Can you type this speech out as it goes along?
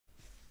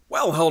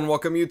Well, hello and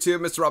welcome YouTube.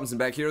 Mr. Robinson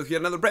back here with yet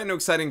another brand new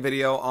exciting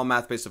video, all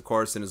math-based of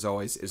course, and as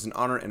always, it is an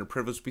honor and a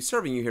privilege to be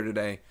serving you here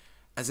today,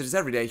 as it is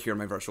every day here in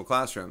my virtual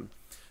classroom.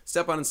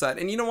 Step on inside,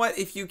 and you know what,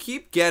 if you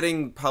keep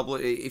getting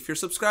if you're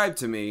subscribed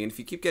to me, and if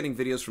you keep getting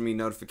videos from me,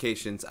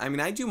 notifications, I mean,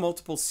 I do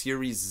multiple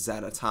series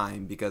at a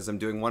time, because I'm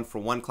doing one for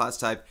one class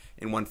type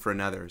and one for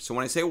another. So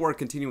when I say we're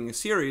continuing a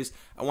series,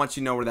 I want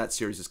you to know where that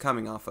series is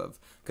coming off of,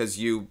 because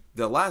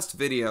the last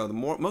video, the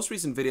most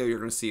recent video you're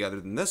going to see other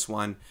than this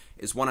one,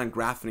 is one on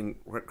graphing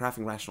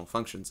rational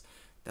functions.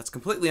 That's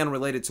completely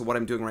unrelated to what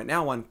I'm doing right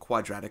now on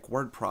quadratic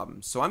word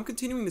problems. So I'm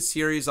continuing the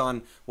series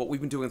on what we've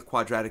been doing with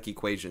quadratic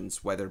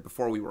equations, whether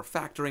before we were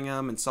factoring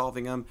them and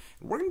solving them.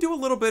 We're going to do a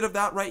little bit of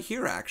that right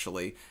here,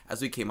 actually,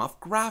 as we came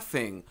off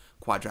graphing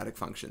quadratic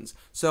functions.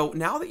 So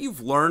now that you've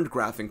learned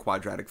graphing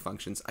quadratic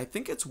functions, I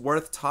think it's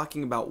worth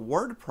talking about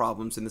word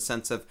problems in the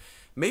sense of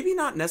maybe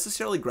not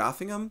necessarily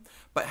graphing them,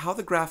 but how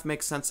the graph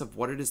makes sense of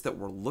what it is that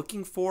we're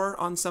looking for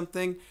on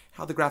something,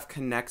 how the graph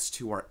connects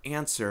to our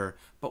answer,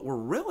 but we're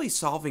really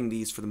solving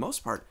these for the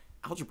most part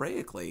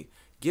algebraically,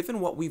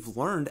 given what we've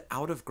learned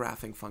out of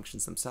graphing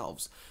functions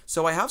themselves.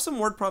 So I have some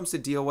word problems to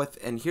deal with,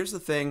 and here's the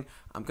thing,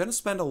 I'm going to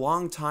spend a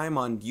long time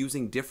on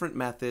using different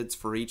methods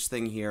for each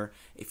thing here,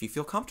 if you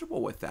feel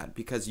comfortable with that,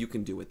 because you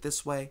can do it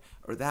this way,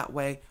 or that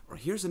way, or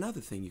here's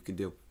another thing you can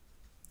do.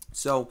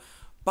 So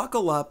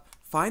buckle up.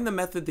 Find the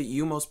method that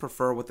you most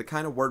prefer with the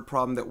kind of word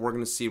problem that we're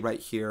going to see right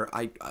here.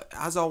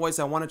 As always,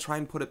 I want to try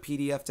and put a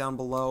PDF down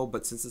below,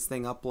 but since this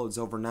thing uploads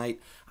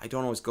overnight, I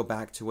don't always go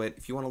back to it.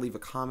 If you want to leave a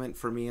comment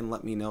for me and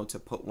let me know to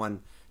put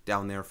one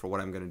down there for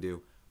what I'm going to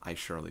do, I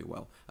surely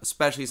will.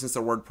 Especially since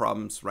they're word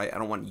problems, right? I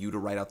don't want you to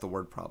write out the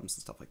word problems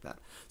and stuff like that.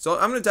 So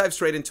I'm going to dive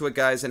straight into it,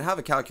 guys, and have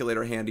a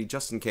calculator handy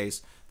just in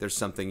case there's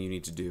something you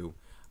need to do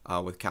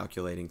with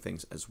calculating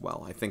things as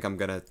well. I think I'm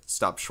going to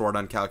stop short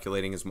on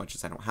calculating as much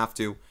as I don't have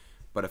to,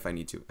 but if I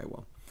need to, I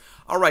will.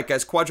 All right,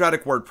 guys,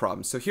 quadratic word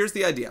problems. So here's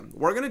the idea.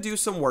 We're going to do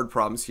some word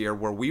problems here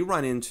where we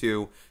run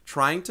into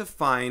trying to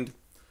find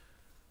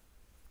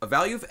a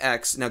value of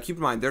x. Now, keep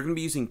in mind, they're going to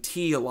be using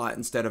t a lot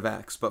instead of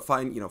x, but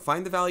find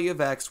the value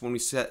of x when we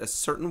set a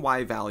certain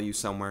y value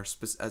somewhere,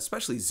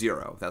 especially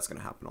 0. That's going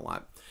to happen a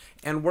lot.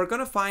 And we're going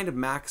to find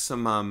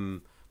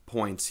maximum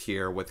points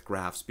here with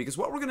graphs, because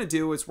what we're going to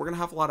do is we're going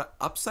to have a lot of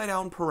upside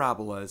down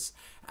parabolas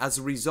as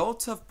a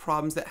result of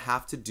problems that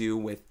have to do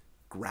with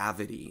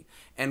gravity.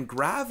 And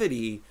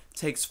gravity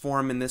takes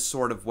form in this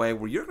sort of way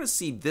where you're going to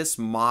see this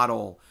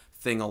model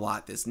thing a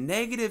lot, this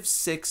negative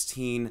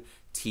 16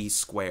 t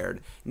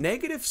squared.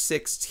 Negative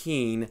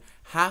 16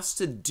 has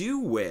to do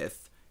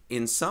with,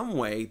 in some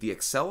way, the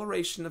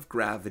acceleration of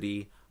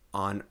gravity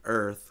on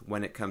Earth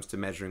when it comes to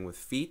measuring with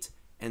feet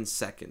and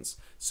seconds.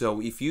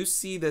 So if you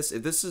see this,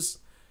 if this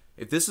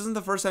isn't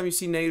the first time you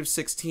see negative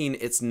 16,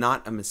 it's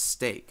not a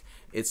mistake.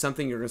 It's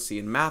something you're going to see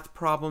in math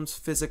problems,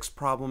 physics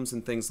problems,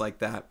 and things like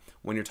that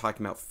when you're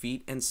talking about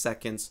feet and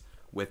seconds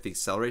with the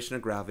acceleration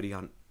of gravity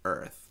on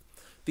Earth.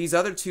 These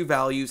other two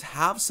values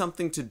have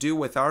something to do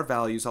with our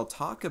values I'll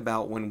talk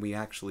about when we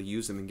actually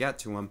use them and get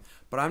to them,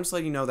 but I'm just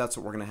letting you know that's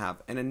what we're going to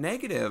have. And a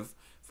negative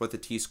for the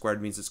t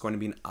squared means it's going to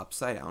be an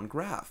upside down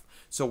graph.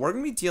 So we're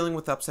going to be dealing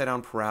with upside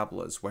down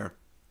parabolas where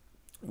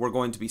we're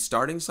going to be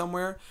starting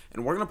somewhere,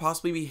 and we're going to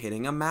possibly be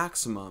hitting a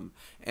maximum.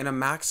 And a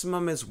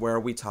maximum is where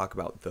we talk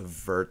about the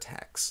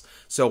vertex.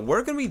 So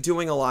we're going to be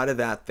doing a lot of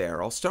that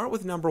there. I'll start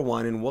with number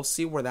 1, and we'll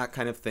see where that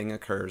kind of thing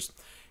occurs.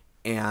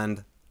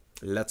 And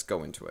let's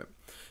go into it.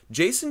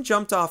 Jason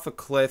jumped off a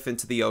cliff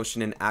into the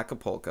ocean in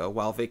Acapulco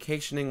while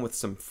vacationing with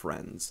some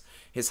friends.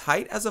 His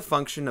height as a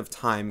function of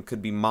time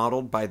could be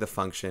modeled by the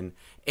function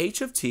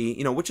h of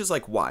t, which is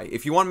like y.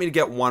 If you want me to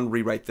get one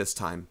rewrite this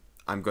time,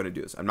 I'm going to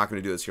do this. I'm not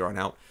going to do this here on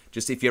out.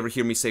 Just if you ever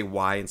hear me say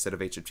y instead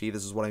of h of t,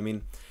 this is what I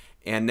mean.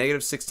 And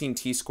negative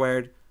 16t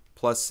squared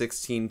plus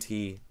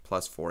 16t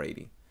plus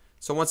 480.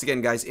 So once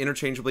again, guys,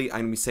 interchangeably,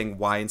 I'm going to be saying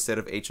y instead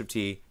of h of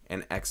t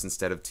and x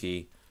instead of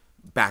t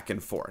back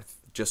and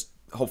forth. Just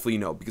hopefully you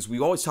know, because we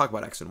always talk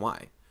about x and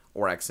y,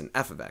 or x and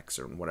f of x,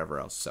 or whatever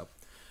else. So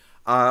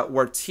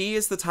where t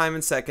is the time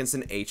in seconds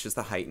and h is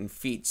the height in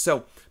feet.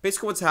 So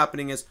basically what's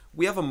happening is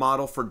we have a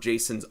model for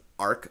Jason's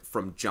arc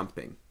from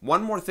jumping.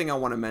 One more thing I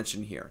want to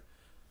mention here.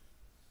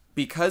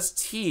 Because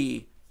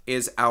t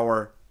is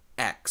our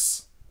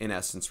x, in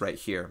essence, right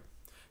here,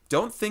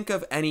 don't think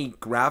of any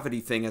gravity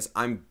thing as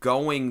I'm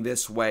going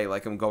this way,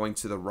 like I'm going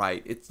to the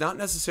right. It's not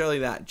necessarily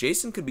that.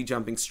 Jason could be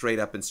jumping straight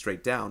up and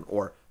straight down,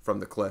 or from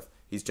the cliff,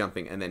 he's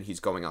jumping and then he's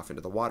going off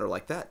into the water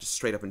like that, just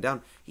straight up and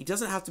down. He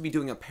doesn't have to be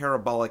doing a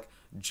parabolic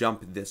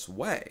jump this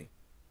way.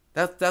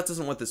 That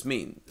doesn't what this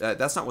means.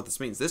 That's not what this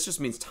means. This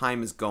just means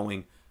time is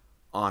going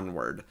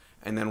onward,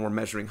 and then we're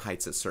measuring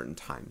heights at certain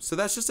times. So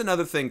that's just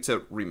another thing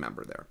to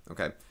remember there,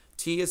 okay?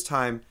 T is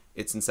time,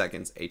 it's in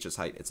seconds. H is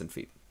height, it's in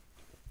feet.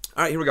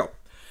 All right, here we go.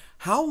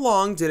 How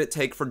long did it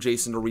take for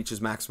Jason to reach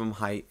his maximum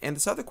height? And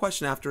this other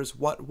question after is,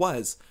 what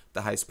was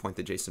the highest point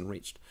that Jason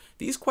reached?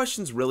 These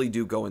questions really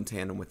do go in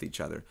tandem with each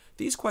other.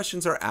 These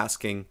questions are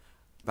asking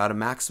about a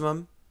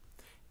maximum,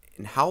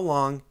 and how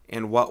long,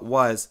 and what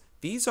was.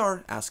 These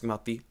are asking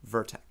about the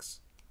vertex.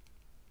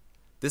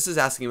 This is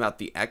asking about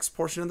the x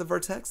portion of the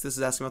vertex. This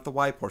is asking about the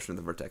y portion of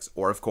the vertex.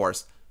 Or, of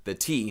course, the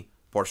t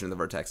portion of the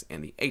vertex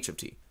and the h of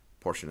t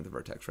portion of the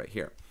vertex right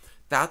here.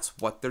 That's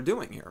what they're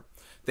doing here.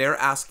 They're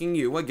asking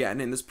you, again,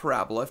 in this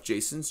parabola, if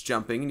Jason's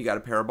jumping and you got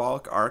a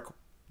parabolic arc,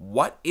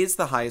 what is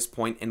the highest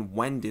point and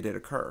when did it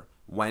occur?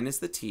 When is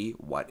the t?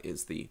 What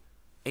is the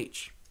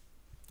h?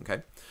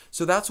 Okay,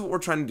 so that's what we're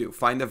trying to do,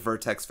 find the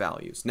vertex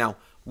values. Now,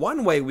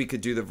 one way we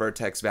could do the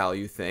vertex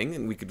value thing,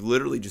 and we could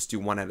literally just do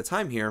one at a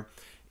time here,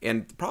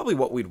 and probably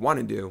what we'd want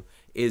to do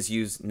is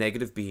use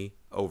negative b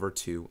over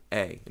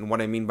 2a. And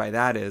what I mean by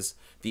that is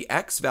the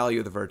x value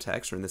of the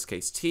vertex, or in this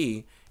case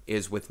t,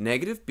 is with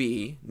negative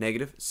b,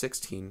 negative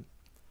 16,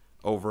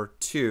 over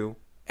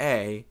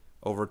 2a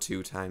over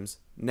 2 times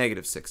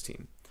negative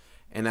 16.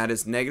 And that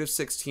is negative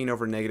 16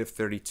 over negative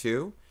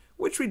 32,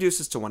 which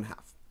reduces to 1/2.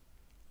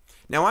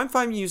 Now, I'm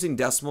fine using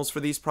decimals for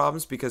these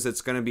problems because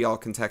it's going to be all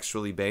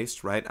contextually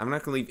based, right? I'm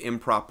not going to leave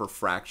improper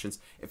fractions.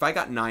 If I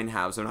got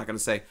 9/2, I'm not going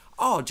to say,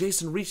 oh,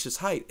 Jason reached his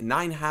height in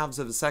 9/2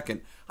 of a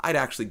second. I'd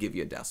actually give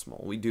you a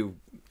decimal. We do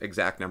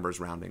exact numbers,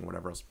 rounding,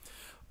 whatever else.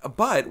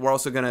 But we're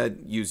also going to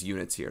use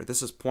units here.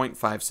 This is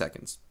 0.5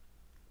 seconds.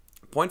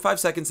 0.5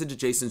 seconds into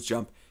Jason's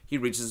jump, he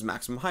reaches his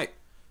maximum height.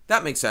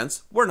 That makes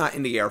sense. We're not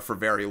in the air for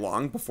very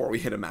long before we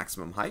hit a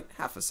maximum height.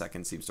 Half a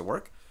second seems to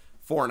work.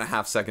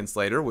 4.5 seconds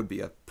later would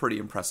be a pretty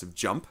impressive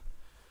jump.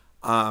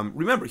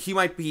 Remember, he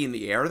might be in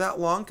the air that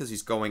long because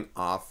he's going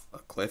off a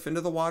cliff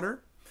into the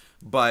water,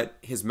 but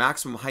his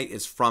maximum height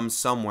is from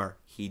somewhere.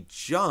 He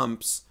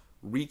jumps,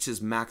 reaches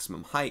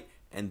maximum height,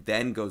 and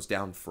then goes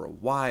down for a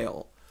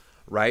while,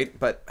 right?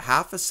 But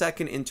half a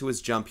second into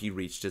his jump, he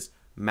reached his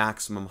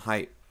maximum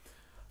height.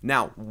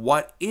 Now,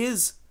 what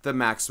is the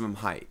maximum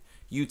height?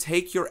 You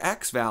take your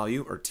x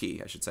value, or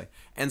t, I should say,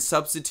 and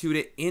substitute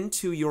it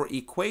into your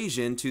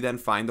equation to then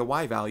find the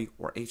y value,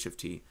 or h of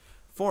t,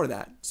 for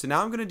that. So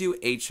now I'm going to do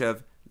h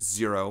of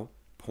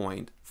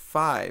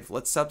 0.5.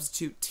 Let's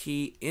substitute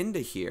t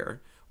into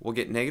here. We'll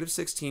get negative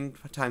 16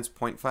 times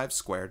 0.5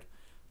 squared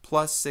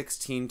plus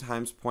 16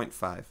 times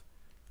 0.5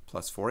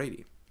 plus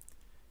 480.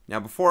 Now,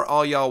 before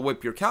all y'all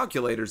whip your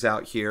calculators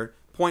out here,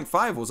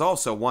 0.5 was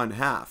also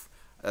 1/2.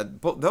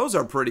 Those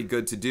are pretty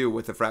good to do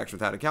with a fraction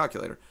without a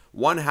calculator.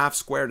 1/2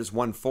 squared is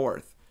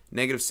 1/4.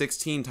 Negative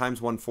 16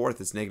 times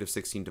 1/4 is negative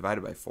 16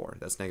 divided by 4.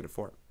 That's negative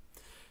 4.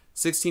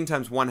 16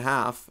 times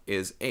 1/2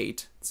 is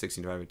 8.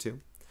 16 divided by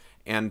 2.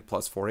 And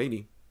plus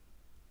 480.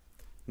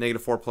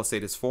 Negative 4 plus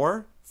 8 is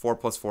 4. 4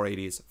 plus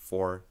 480 is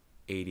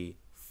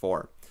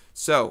 484.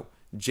 So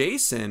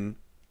Jason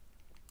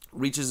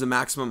reaches a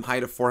maximum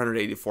height of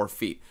 484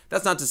 feet.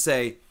 That's not to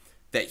say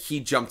that he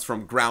jumped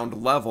from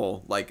ground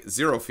level, like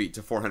 0 feet,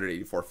 to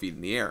 484 feet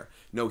in the air.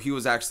 No, he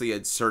was actually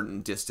a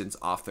certain distance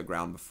off the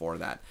ground before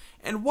that.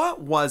 And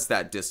what was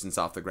that distance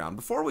off the ground?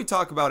 Before we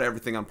talk about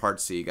everything on part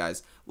C,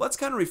 guys, let's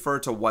kind of refer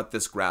to what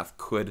this graph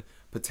could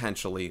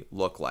potentially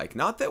look like.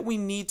 Not that we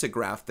need to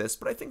graph this,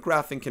 but I think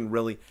graphing can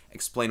really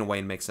explain away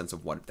and make sense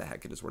of what the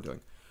heck it is we're doing.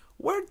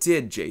 Where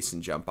did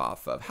Jason jump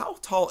off of? How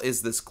tall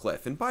is this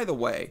cliff? And by the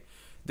way,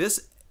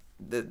 this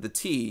the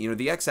t,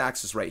 the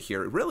x-axis right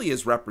here, it really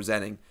is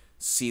representing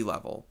sea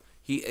level.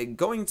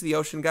 Going into the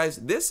ocean, guys,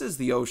 this is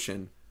the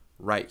ocean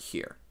right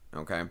here,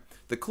 okay?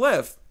 The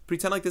cliff,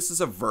 pretend like this is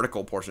a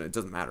vertical portion. It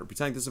doesn't matter.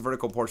 Pretend like this is a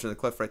vertical portion of the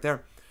cliff right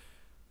there.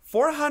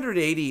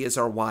 480 is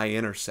our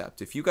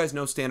y-intercept. If you guys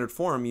know standard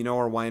form, you know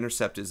our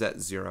y-intercept is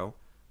at 0,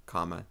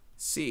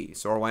 c.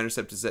 So our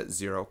y-intercept is at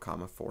 0,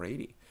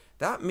 480.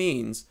 That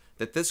means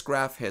that this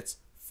graph hits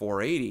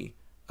 480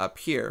 up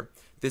here.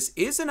 This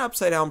is an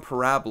upside-down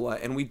parabola,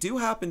 and we do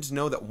happen to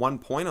know that one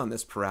point on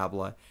this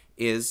parabola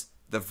is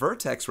the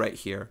vertex right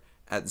here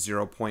at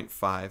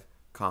 0.5,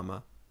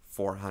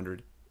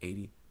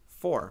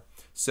 484.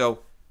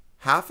 So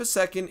half a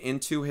second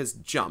into his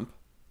jump,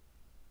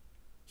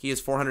 he is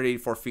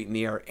 484 feet in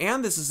the air,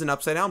 and this is an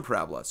upside-down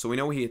parabola. So we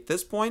know he hit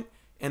this point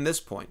and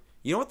this point.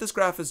 You know what this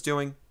graph is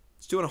doing?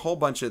 It's doing a whole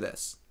bunch of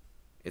this.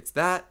 It's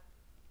that,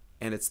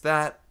 and it's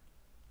that,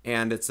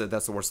 and that's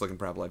the worst-looking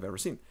parabola I've ever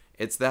seen.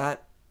 It's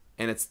that,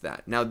 and it's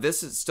that. Now,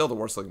 this is still the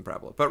worst-looking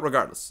parabola, but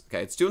regardless,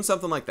 okay, it's doing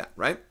something like that,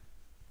 right?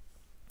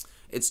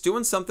 It's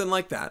doing something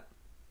like that.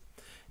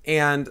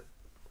 And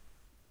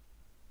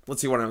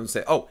let's see what I'm going to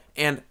say. Oh,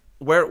 and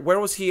where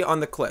was he on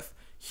the cliff?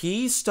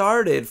 He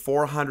started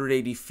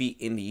 480 feet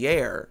in the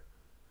air.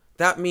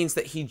 That means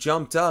that he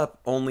jumped up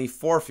only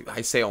 4 feet.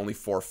 I say only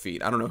 4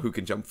 feet. I don't know who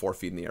can jump 4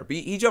 feet in the air. But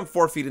he jumped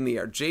 4 feet in the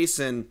air.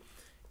 Jason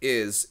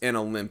is an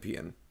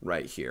Olympian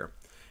right here.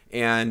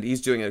 And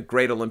he's doing a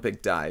great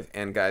Olympic dive.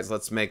 And guys,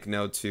 let's make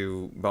no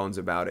two bones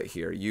about it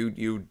here.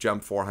 You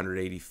jump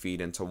 480 feet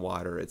into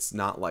water. It's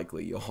not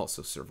likely you'll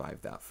also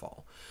survive that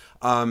fall.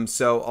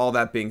 So all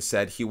that being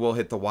said, he will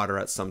hit the water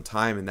at some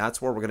time. And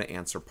that's where we're going to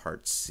answer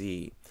part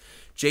C.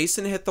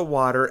 Jason hit the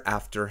water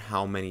after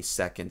how many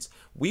seconds?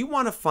 We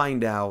want to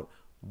find out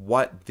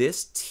what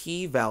this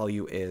t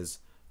value is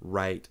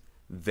right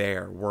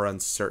there. We're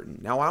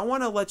uncertain. Now, I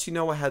want to let you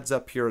know a heads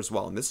up here as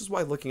well. And this is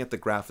why looking at the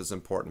graph is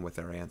important with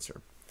our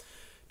answer.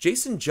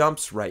 Jason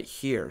jumps right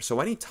here, so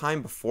any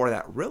time before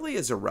that really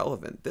is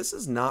irrelevant. This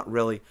is not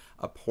really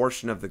a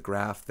portion of the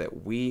graph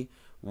that we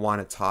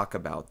want to talk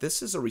about.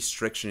 This is a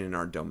restriction in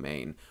our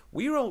domain.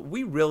 We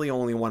really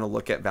only want to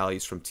look at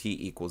values from t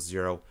equals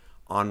 0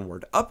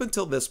 onward up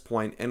until this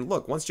point. And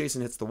look, once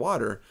Jason hits the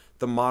water,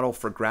 the model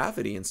for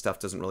gravity and stuff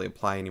doesn't really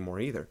apply anymore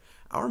either.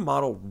 Our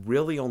model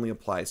really only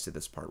applies to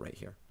this part right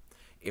here.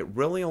 It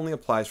really only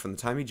applies from the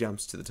time he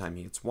jumps to the time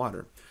he hits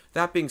water.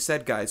 That being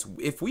said, guys,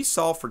 if we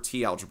solve for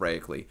t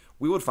algebraically,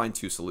 we would find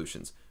two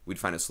solutions. We'd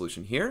find a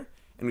solution here,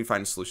 and we'd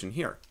find a solution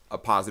here. A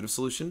positive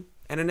solution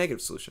and a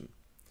negative solution.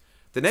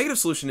 The negative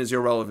solution is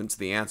irrelevant to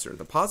the answer.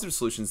 The positive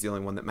solution is the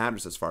only one that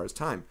matters as far as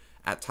time.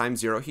 At time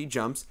 0, he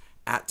jumps.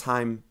 At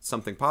time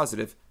something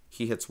positive,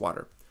 he hits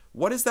water.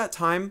 What is that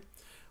time?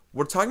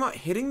 We're talking about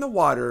hitting the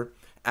water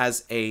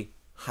as a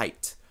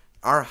height.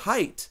 Our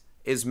height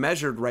is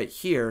measured right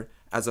here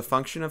as a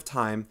function of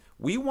time.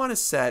 We want to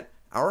set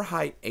our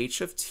height h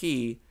of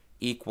t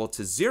equal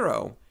to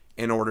 0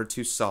 in order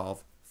to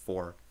solve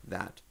for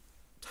that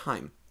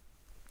time.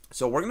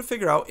 So we're going to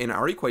figure out in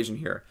our equation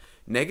here,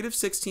 negative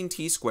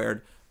 16t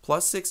squared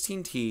plus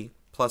 16t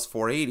plus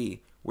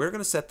 480, we're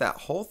going to set that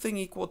whole thing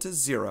equal to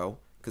 0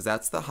 because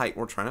that's the height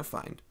we're trying to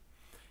find.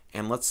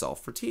 And let's solve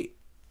for t.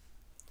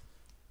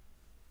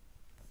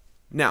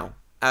 Now,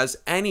 as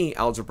any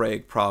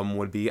algebraic problem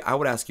would be, I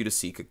would ask you to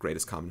seek a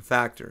greatest common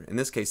factor. In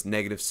this case,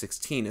 negative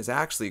 16 is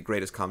actually a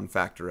greatest common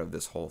factor of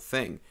this whole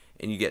thing.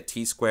 And you get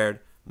t squared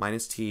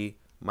minus t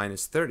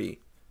minus 30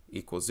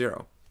 equals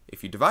 0.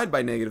 If you divide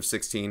by negative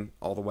 16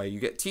 all the way, you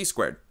get t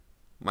squared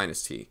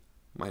minus t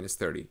minus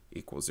 30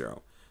 equals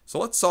 0. So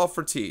let's solve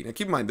for t. Now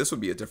keep in mind, this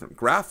would be a different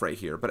graph right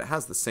here, but it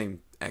has the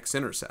same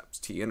x-intercepts,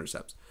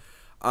 t-intercepts.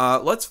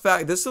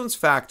 This one's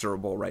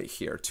factorable right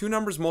here. Two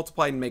numbers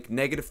multiplied and make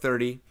negative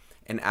 30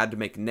 and add to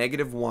make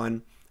negative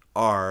 1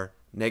 are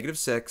negative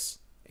 6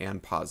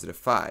 and positive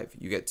 5.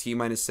 You get t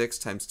minus 6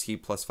 times t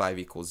plus 5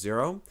 equals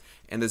 0.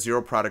 And the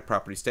zero product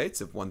property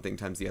states if one thing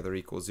times the other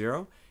equals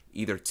 0,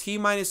 either t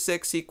minus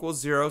 6 equals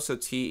 0, so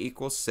t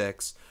equals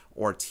 6,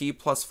 or t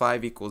plus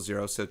 5 equals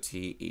 0, so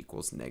t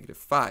equals negative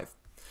 5.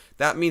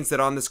 That means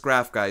that on this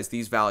graph, guys,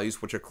 these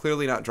values, which are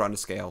clearly not drawn to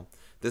scale,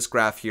 this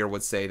graph here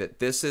would say that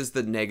this is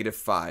the negative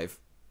 5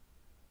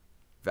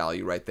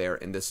 value right there,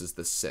 and this is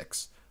the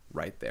 6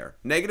 right there.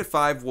 Negative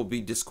 5 will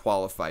be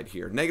disqualified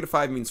here. Negative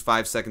 5 means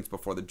 5 seconds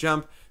before the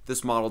jump.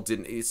 This model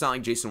didn't, it's not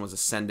like Jason was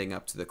ascending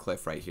up to the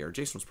cliff right here.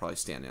 Jason was probably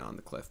standing on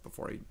the cliff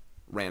before he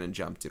ran and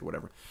jumped, did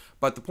whatever.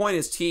 But the point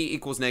is t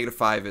equals negative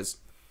 5 is,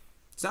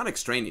 it's not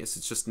extraneous.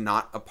 It's just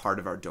not a part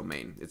of our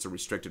domain. It's a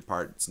restricted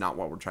part. It's not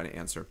what we're trying to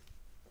answer.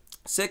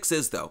 6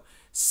 is, though.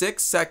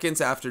 6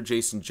 seconds after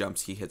Jason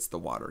jumps, he hits the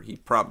water. He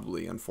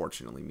probably,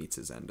 unfortunately, meets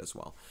his end as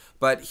well.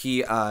 But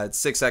he,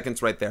 6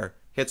 seconds right there,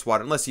 hits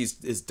water. Unless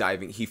he's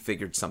diving, he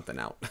figured something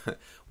out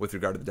with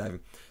regard to the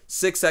diving.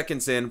 6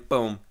 seconds in,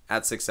 boom,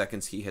 at 6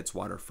 seconds, he hits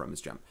water from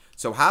his jump.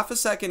 So half a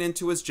second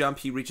into his jump,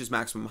 he reaches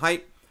maximum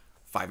height.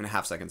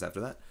 5.5 seconds after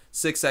that.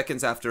 6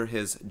 seconds after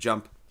his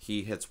jump,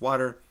 he hits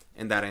water.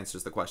 And that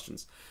answers the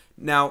questions.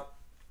 Now,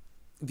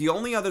 the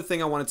only other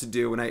thing I wanted to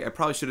do, and I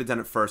probably should have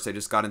done it first, I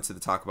just got into the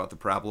talk about the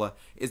parabola,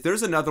 is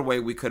there's another way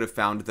we could have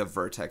found the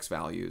vertex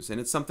values. And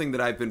it's something that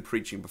I've been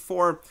preaching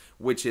before,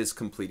 which is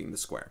completing the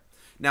square.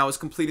 Now, is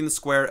completing the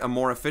square a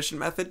more efficient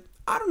method?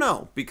 I don't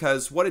know,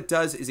 because what it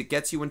does is it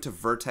gets you into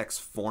vertex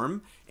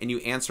form, and you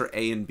answer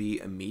A and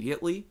B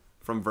immediately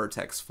from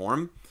vertex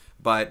form.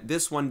 But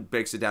this one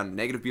breaks it down to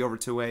negative b over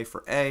 2a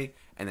for A,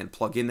 and then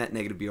plug in that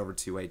negative b over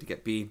 2a to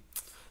get B.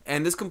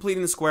 And this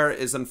completing the square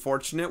is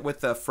unfortunate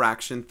with the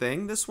fraction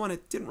thing. This one,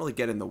 it didn't really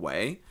get in the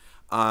way.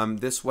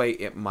 This way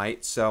it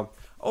might. So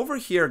over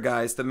here,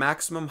 guys, the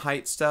maximum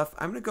height stuff,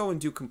 I'm going to go and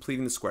do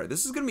completing the square.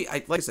 This is going to be,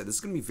 like I said, this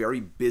is going to be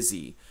very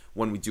busy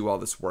when we do all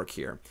this work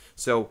here.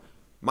 So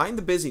mind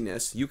the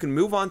busyness. You can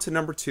move on to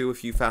number 2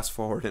 if you fast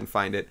forward and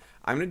find it.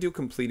 I'm going to do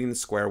completing the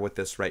square with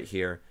this right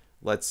here.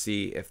 Let's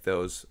see if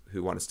those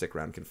who want to stick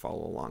around can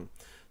follow along.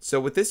 So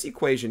with this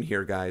equation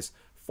here, guys,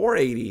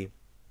 480...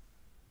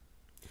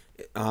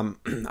 I'm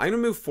going to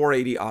move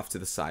 480 off to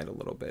the side a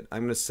little bit.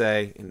 I'm going to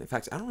say, and in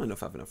fact, I don't know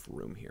if I have enough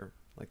room here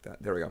like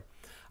that. There we go.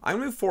 I'm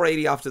going to move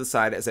 480 off to the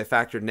side as I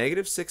factor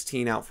negative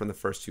 16 out from the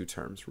first two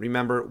terms.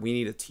 Remember, we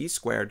need a t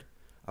squared,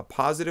 a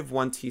positive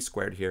 1t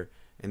squared here,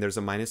 and there's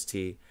a minus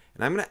t.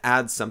 And I'm going to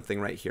add something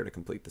right here to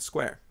complete the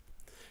square.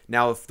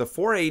 Now, if the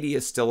 480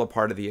 is still a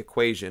part of the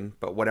equation,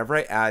 but whatever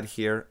I add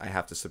here, I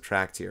have to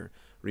subtract here.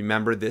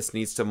 Remember, this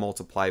needs to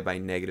multiply by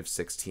negative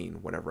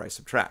 16, whatever I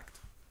subtract.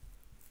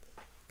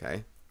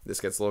 Okay? This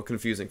gets a little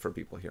confusing for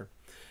people here.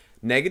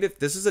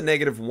 This is a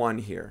negative 1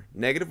 here.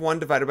 Negative 1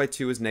 divided by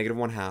 2 is negative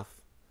 1/2.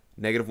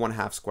 Negative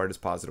 1/2 squared is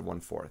positive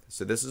 1/4.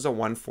 So this is a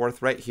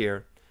 1/4 right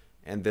here,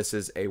 and this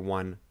is a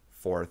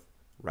 1/4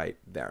 right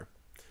there.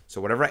 So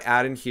whatever I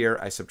add in here,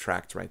 I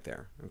subtract right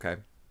there,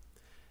 okay?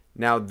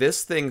 Now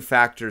this thing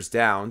factors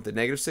down. The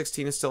negative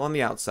 16 is still on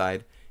the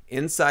outside.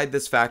 Inside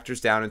this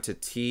factors down into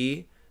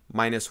t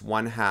minus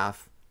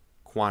 1/2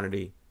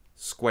 quantity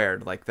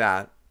squared, like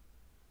that.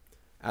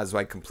 as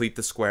I complete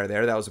the square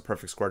there. That was a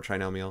perfect square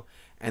trinomial.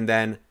 And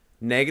then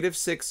negative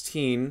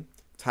 16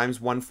 times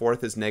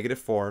 1/4 is negative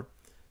 4.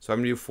 So I'm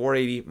going to do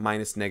 480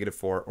 minus negative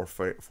 4, or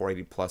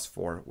 480 plus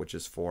 4, which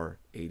is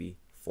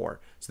 484.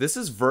 So this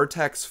is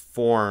vertex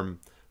form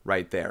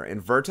right there.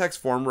 And vertex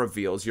form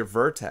reveals your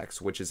vertex,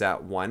 which is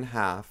at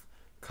 1/2,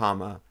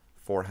 comma,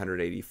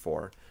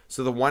 484.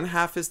 So the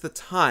 1/2 is the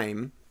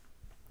time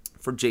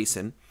for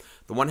Jason.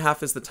 The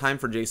 1/2 is the time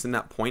for Jason,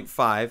 that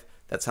 0.5.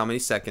 That's how many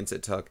seconds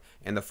it took.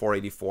 And the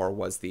 484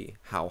 was the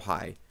how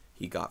high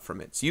he got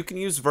from it. So you can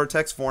use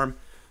vertex form.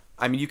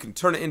 I mean, you can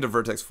turn it into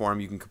vertex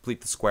form. You can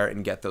complete the square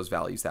and get those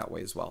values that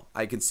way as well.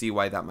 I can see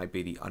why that might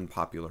be the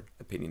unpopular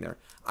opinion there.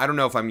 I don't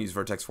know if I'm going to use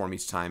vertex form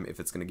each time, if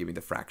it's going to give me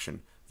the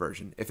fraction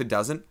version. If it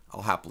doesn't,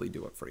 I'll happily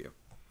do it for you.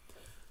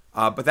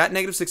 But that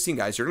negative 16,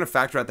 guys, you're going to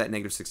factor out that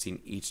negative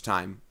 16 each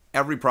time.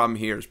 Every problem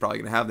here is probably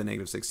going to have the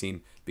negative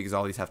 16 because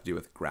all these have to do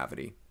with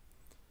gravity.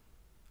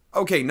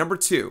 Okay, number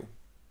 2.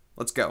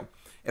 Let's go.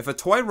 If a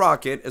toy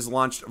rocket is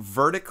launched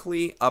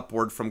vertically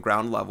upward from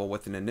ground level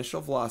with an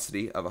initial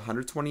velocity of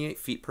 128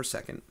 feet per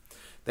second,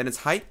 then its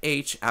height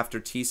h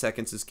after t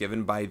seconds is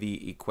given by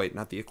the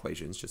not the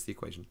equation, it's just the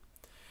equation.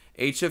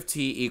 H of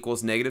t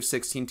equals negative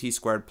 16t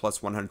squared plus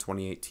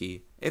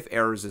 128t if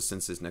air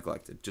resistance is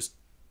neglected. Just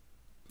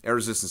air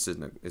resistance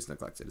is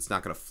neglected. It's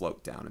not going to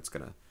float down. It's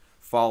going to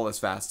fall as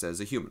fast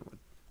as a human would.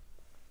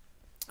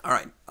 All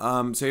right,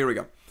 so here we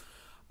go.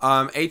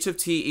 H of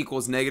t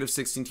equals negative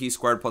 16t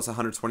squared plus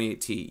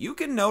 128t. You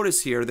can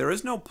notice here there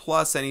is no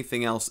plus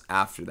anything else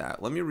after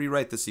that. Let me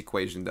rewrite this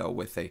equation, though,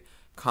 with a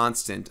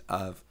constant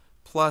of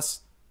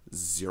plus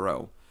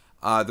 0.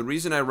 The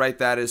reason I write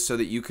that is so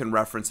that you can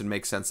reference and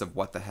make sense of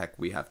what the heck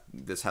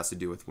this has to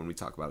do with when we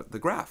talk about the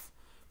graph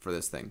for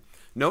this thing.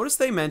 Notice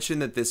they mentioned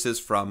that this is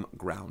from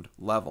ground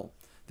level.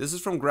 This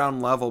is from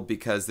ground level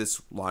because this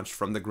launched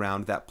from the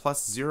ground. That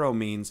plus 0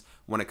 means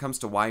when it comes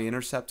to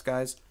y-intercept,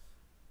 guys,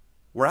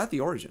 we're at the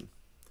origin.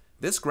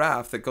 This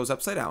graph that goes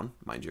upside down,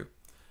 mind you,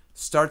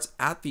 starts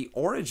at the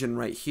origin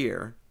right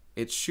here.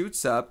 It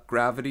shoots up,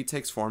 gravity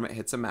takes form, it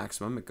hits a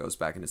maximum, it goes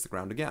back and hits the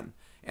ground again.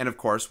 And of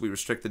course, we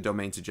restrict the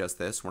domain to just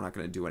this. We're not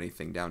going to do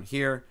anything down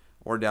here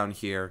or down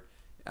here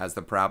as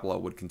the parabola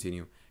would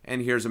continue.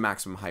 And here's a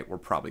maximum height we're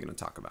probably going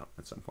to talk about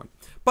at some point.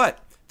 But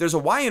there's a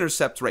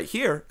y-intercept right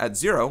here at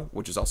 0,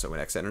 which is also an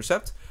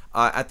x-intercept,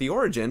 at the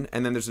origin.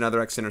 And then there's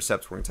another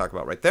x-intercept we're going to talk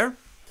about right there.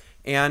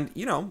 And,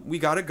 you know, we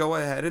got to go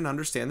ahead and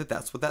understand that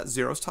that's what that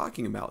 0 is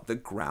talking about, the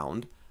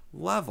ground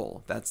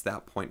level. That's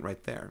that point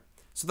right there.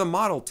 So the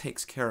model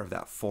takes care of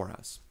that for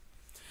us.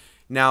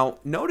 Now,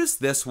 notice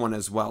this one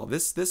as well.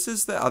 This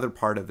is the other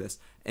part of this.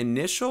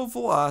 Initial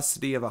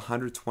velocity of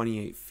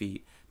 128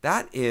 feet.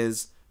 That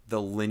is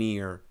the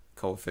linear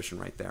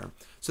coefficient right there.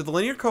 So the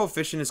linear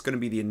coefficient is going to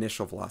be the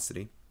initial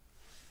velocity.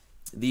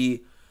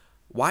 The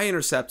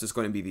y-intercept is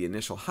going to be the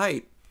initial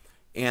height.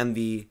 And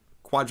the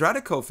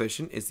quadratic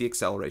coefficient is the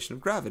acceleration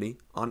of gravity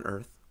on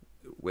Earth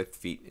with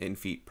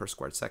feet per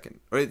squared second.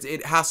 Or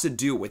it has to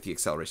do with the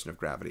acceleration of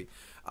gravity.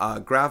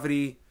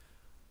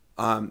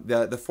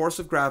 The force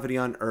of gravity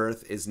on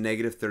Earth is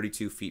negative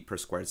 32 feet per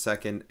squared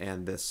second,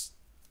 and this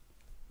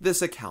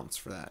accounts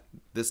for that.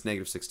 This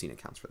negative 16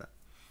 accounts for that.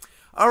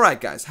 All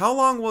right, guys, how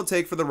long will it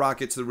take for the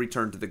rocket to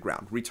return to the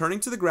ground? Returning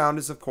to the ground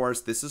is, of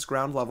course, this is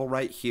ground level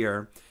right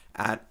here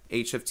at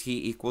h of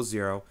t equals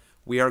 0.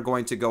 We are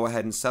going to go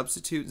ahead and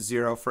substitute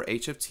 0 for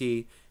h of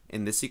t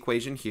in this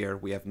equation here.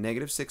 We have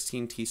negative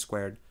 16t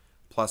squared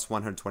plus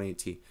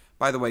 128t.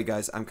 By the way,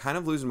 guys, I'm kind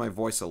of losing my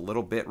voice a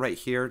little bit right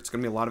here. It's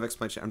going to be a lot of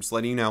explanation. I'm just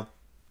letting you know.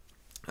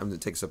 I'm going to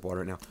take a sip of water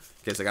right now.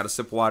 In case I got a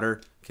sip of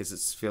water, in case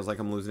it feels like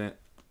I'm losing it.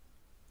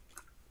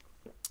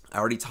 I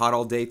already taught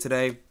all day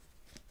today,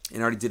 and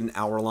I already did an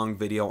hour-long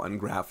video on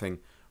graphing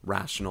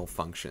rational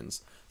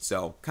functions.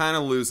 So, kind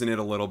of losing it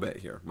a little bit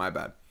here. My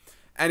bad.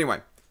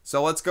 Anyway.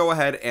 So let's go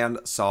ahead and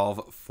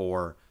solve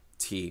for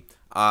t.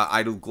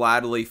 I'd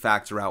gladly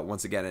factor out,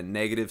 once again, a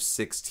negative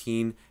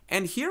 16.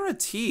 And here a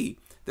t.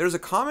 There's a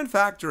common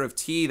factor of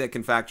t that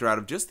can factor out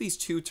of just these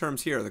two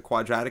terms here, the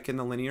quadratic and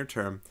the linear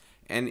term.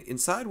 And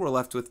inside we're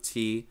left with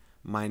t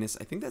minus,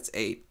 I think that's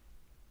 8.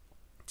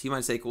 T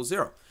minus 8 equals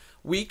 0.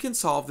 We can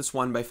solve this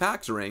one by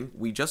factoring.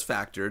 We just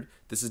factored.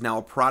 This is now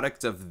a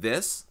product of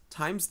this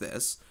times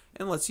this.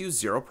 And let's use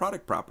zero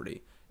product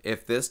property.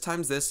 If this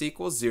times this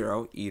equals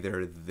 0,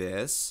 either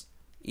this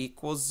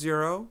equals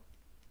 0,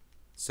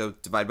 so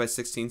divide by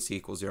 16, t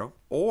equals 0,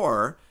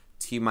 or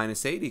t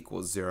minus 8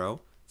 equals 0,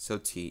 so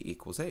t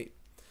equals 8.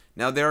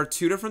 Now, there are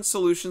two different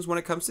solutions when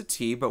it comes to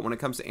t, but when it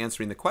comes to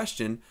answering the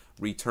question,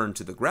 return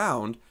to the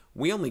ground,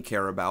 we only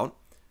care about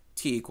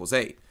t equals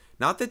 8.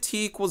 Not that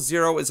t equals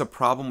 0 is a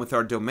problem with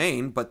our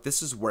domain, but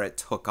this is where it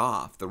took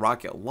off. The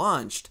rocket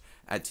launched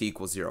at t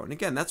equals 0. And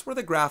again, that's where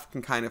the graph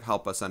can kind of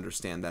help us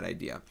understand that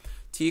idea.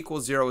 T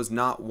equals 0 is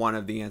not one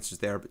of the answers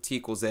there, but t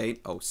equals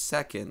 8,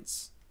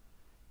 seconds,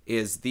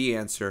 is the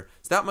answer.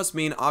 So that must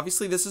mean,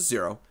 obviously this is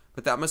 0,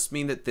 but that must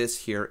mean that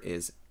this here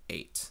is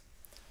 8.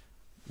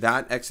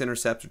 That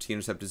x-intercept or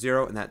t-intercept is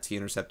 0, and that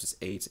t-intercept is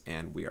 8,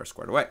 and we are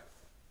squared away.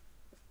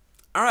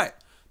 All right,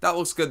 that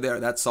looks good there.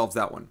 That solves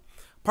that one.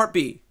 Part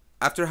B.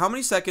 After how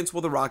many seconds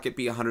will the rocket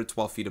be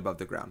 112 feet above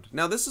the ground?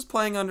 Now, this is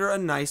playing under a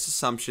nice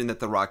assumption that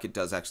the rocket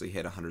does actually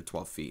hit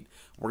 112 feet.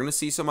 We're going to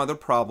see some other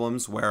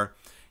problems where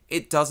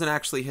it doesn't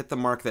actually hit the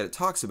mark that it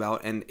talks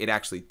about, and it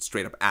actually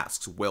straight up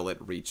asks, will it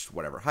reach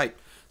whatever height?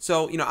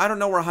 So, I don't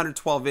know where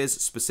 112 is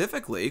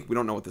specifically. We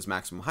don't know what this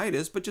maximum height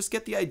is, but just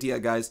get the idea,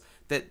 guys,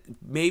 that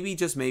maybe,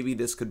 just maybe,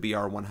 this could be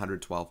our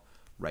 112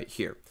 right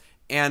here.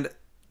 And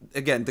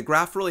again, the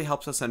graph really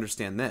helps us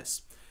understand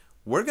this.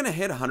 We're going to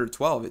hit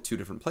 112 at two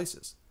different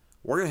places.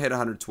 We're going to hit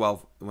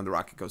 112 when the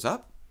rocket goes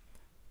up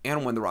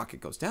and when the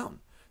rocket goes down.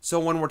 So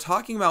when we're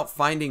talking about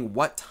finding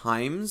what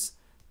times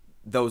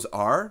those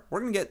are, we're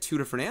going to get two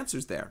different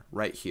answers there,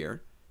 right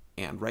here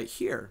and right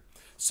here.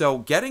 So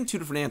getting two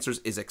different answers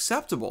is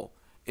acceptable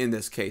in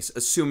this case,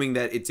 assuming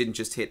that it didn't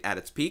just hit at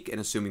its peak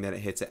and assuming that it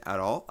hits it at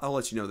all. I'll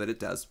let you know that it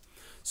does.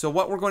 So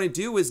what we're going to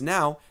do is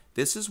now,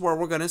 this is where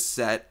we're going to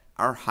set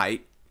our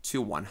height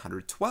to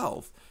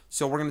 112.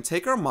 So we're going to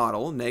take our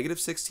model, negative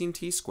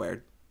 16t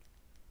squared,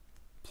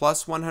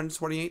 plus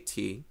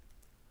 128t,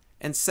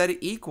 and set it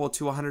equal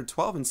to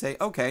 112 and say,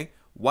 okay,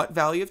 what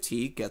value of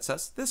t gets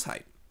us this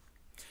height?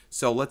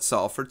 So let's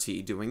solve for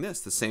t doing this,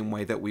 the same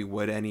way that we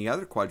would any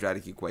other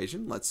quadratic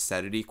equation. Let's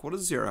set it equal to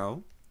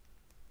 0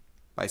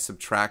 by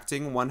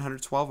subtracting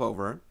 112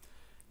 over.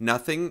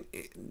 Nothing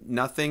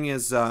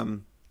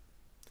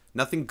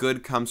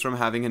good comes from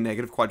having a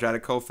negative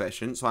quadratic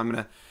coefficient, so I'm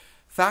going to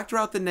factor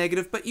out the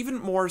negative, but even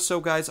more so,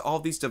 guys, all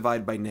of these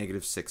divide by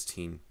negative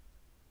 16.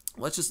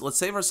 Let's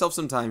save ourselves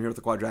some time here with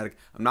the quadratic.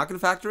 I'm not going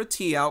to factor a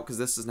t out because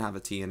this doesn't have a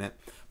t in it,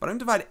 but I'm going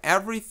to divide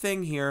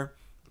everything here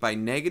by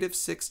negative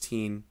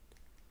 16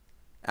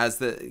 as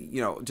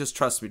the, just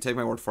trust me, take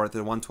my word for it, the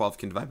 112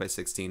 can divide by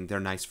 16.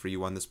 They're nice for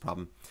you on this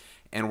problem.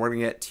 And we're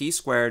going to get t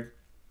squared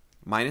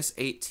minus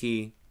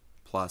 8t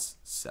plus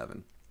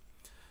 7.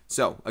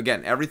 So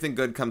again, everything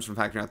good comes from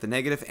factoring out the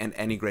negative and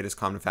any greatest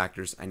common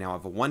factors. I now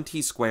have a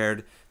 1t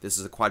squared. This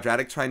is a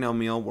quadratic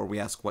trinomial where we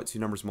ask what two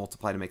numbers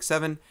multiply to make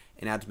 7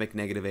 and add to make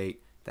negative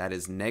 8. That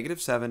is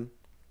negative 7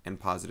 and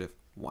positive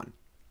 1.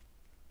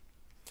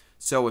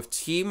 So if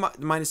t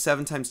minus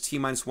 7 times t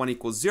minus 1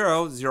 equals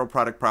 0, zero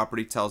product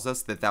property tells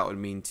us that that would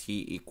mean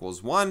t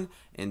equals 1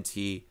 and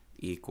t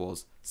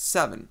equals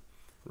 7,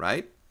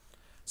 right?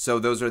 So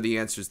those are the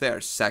answers there,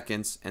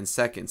 seconds and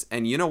seconds.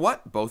 And you know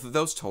what? Both of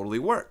those totally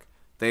work.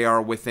 They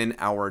are within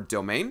our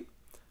domain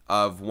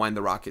of when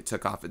the rocket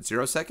took off at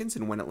 0 seconds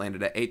and when it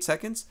landed at 8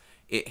 seconds.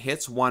 It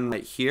hits 1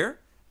 right here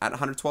at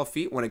 112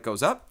 feet when it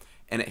goes up,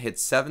 and it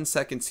hits 7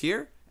 seconds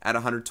here at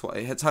 112.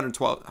 It hits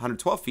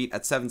 112 feet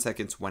at 7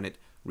 seconds when it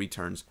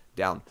returns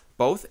down.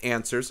 Both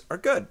answers are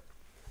good.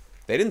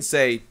 They didn't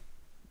say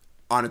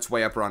on its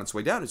way up or on its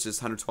way down. It's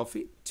just 112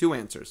 feet. Two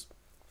answers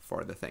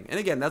for the thing. And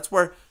again, that's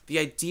where the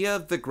idea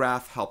of the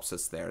graph helps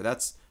us there.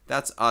 That's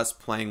us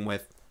playing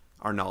with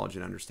our knowledge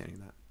and understanding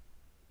that.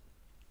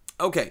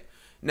 Okay,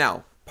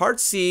 now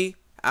part C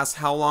asks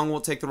how long will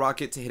it take the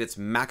rocket to hit its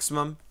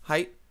maximum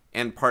height,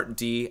 and part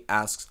D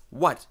asks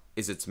what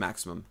is its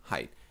maximum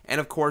height. And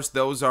of course,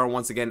 those are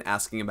once again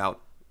asking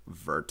about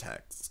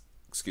vertex.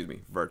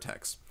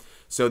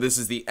 So this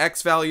is the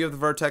x value of the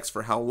vertex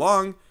for how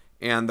long,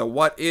 and the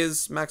what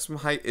is maximum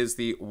height is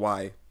the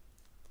y.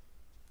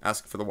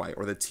 Ask for the y,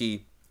 or the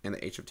t and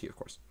the h of t, of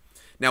course.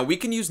 Now we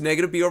can use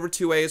negative b over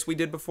 2a as we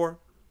did before.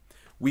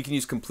 We can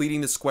use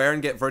completing the square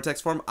and get vertex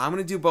form. I'm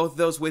going to do both of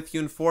those with you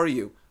and for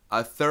you.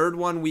 A third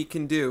one we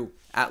can do,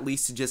 at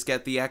least to just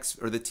get the x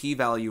or the t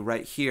value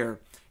right here,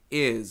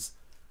 is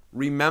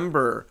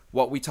remember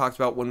what we talked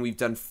about when we've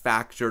done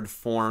factored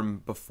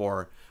form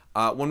before.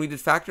 When we did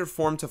factored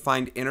form to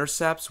find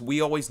intercepts, we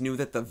always knew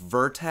that the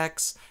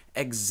vertex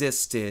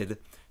existed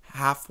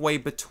halfway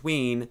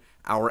between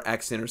our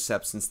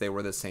x-intercepts since they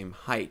were the same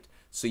height.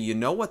 So you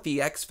know what the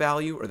x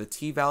value or the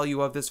t value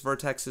of this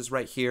vertex is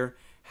right here?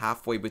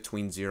 Halfway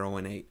between 0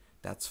 and 8.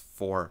 That's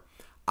 4.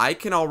 I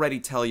can already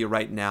tell you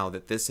right now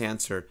that this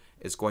answer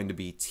is going to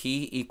be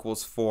t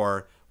equals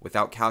 4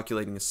 without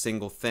calculating a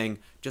single thing,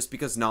 just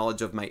because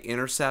knowledge of my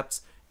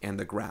intercepts and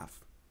the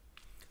graph.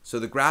 So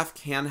the graph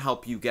can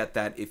help you get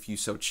that if you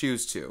so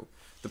choose to.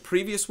 The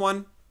previous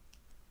one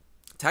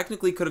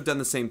technically could have done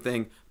the same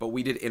thing, but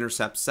we did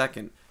intercept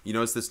second. You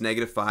notice this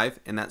negative 5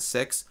 and that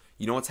 6.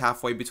 You know what's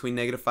halfway between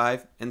negative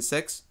 5 and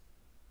 6?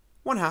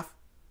 1/2.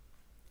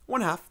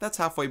 1/2. That's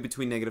halfway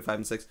between negative 5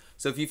 and 6.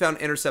 So if you found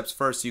intercepts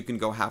first, you can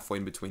go halfway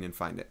in between and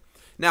find it.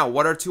 Now,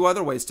 what are two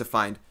other ways to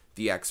find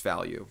the x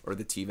value or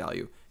the t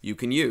value? You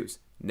can use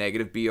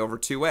negative b over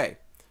 2a.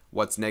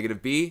 What's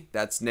negative b?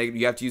 That's negative.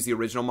 You have to use the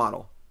original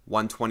model,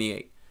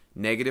 128.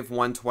 Negative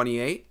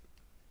 128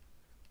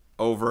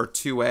 over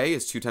 2a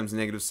is 2 times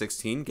negative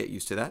 16. Get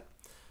used to that.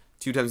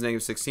 2 times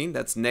negative 16,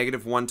 that's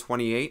negative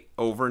 128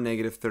 over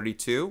negative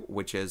 32,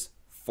 which is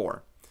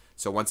 4.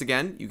 So once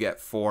again, you get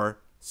 4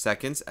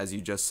 seconds, as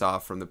you just saw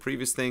from the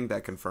previous thing.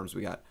 That confirms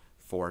we got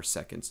 4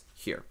 seconds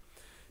here.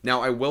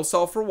 Now I will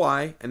solve for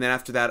y, and then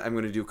after that I'm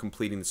going to do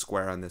completing the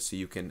square on this so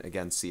you can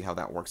again see how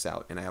that works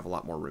out, and I have a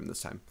lot more room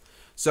this time.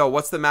 So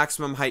what's the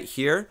maximum height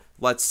here?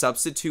 Let's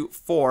substitute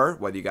 4,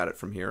 whether you got it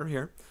from here or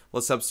here.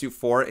 Let's substitute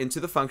 4 into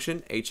the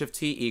function. H of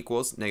t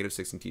equals negative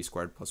 16t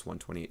squared plus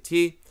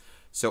 128t.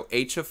 So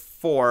h of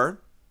 4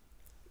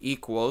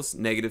 equals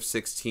negative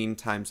 16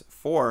 times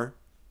 4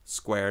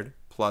 squared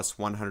plus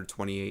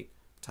 128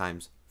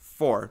 times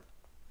 4.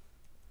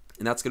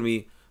 And that's going to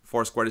be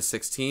 4 squared is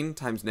 16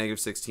 times negative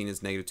 16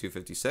 is negative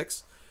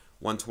 256.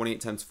 128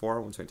 times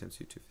 4, 128 times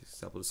 2,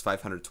 256 is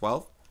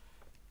 512.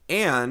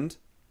 And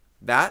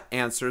that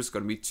answer is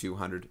going to be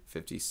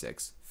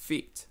 256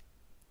 feet,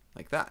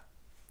 like that.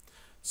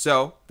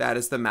 So that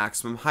is the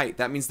maximum height.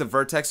 That means the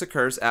vertex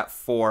occurs at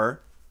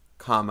 4,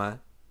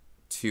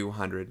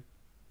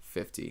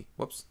 250.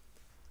 Whoops.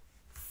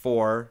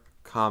 4,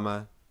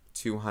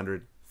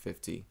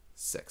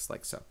 256,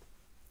 like so.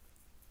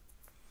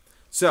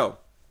 So,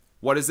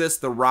 what is this?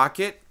 The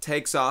rocket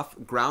takes off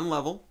ground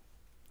level.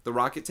 The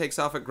rocket takes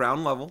off at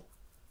ground level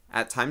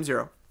at time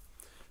 0.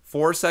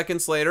 4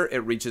 seconds later, it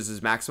reaches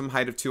its maximum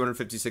height of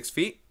 256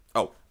 feet.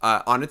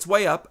 On its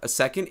way up, a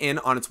second in,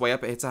 on its way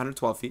up, it hits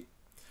 112 feet.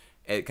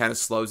 It kind of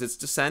slows its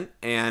descent,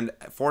 and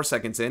 4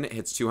 seconds in, it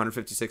hits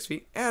 256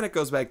 feet, and it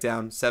goes back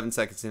down. 7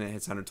 seconds in, it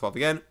hits 112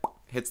 again,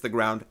 hits the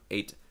ground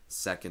 8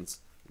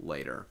 seconds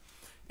later.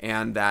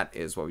 And that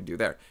is what we do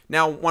there.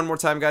 Now, one more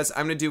time, guys,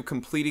 I'm going to do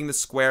completing the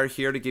square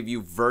here to give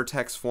you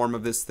vertex form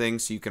of this thing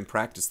so you can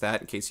practice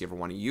that in case you ever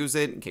want to use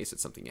it, in case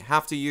it's something you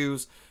have to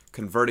use,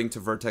 converting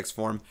to vertex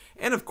form.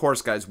 And of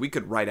course, guys, we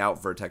could write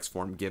out vertex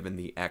form given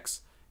the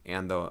x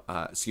and the,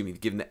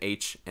 given the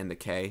h and the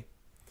k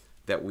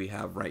that we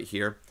have right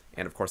here.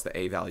 And of course, the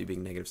a value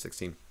being negative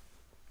 16.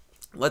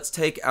 Let's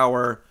take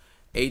our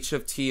h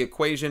of t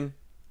equation,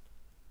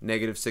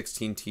 negative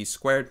 16t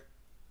squared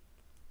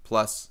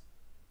plus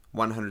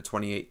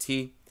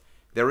 128t.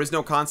 There is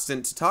no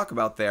constant to talk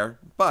about there,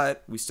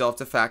 but we still have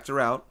to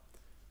factor out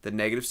the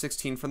negative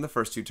 16 from the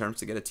first two terms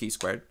to get a t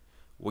squared.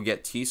 We'll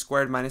get t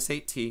squared minus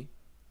 8t,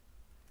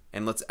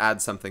 and let's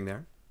add something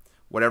there.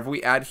 Whatever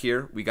we add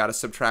here, we got to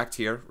subtract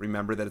here.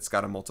 Remember that it's got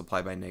to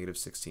multiply by negative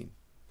 16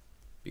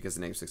 because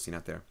the negative 16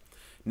 out there.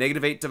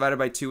 Negative 8 divided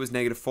by 2 is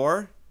negative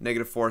 4.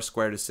 Negative 4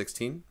 squared is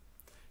 16,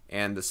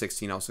 and the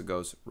 16 also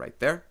goes right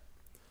there.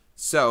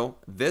 So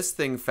this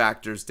thing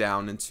factors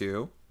down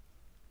into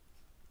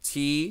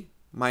t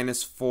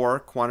minus 4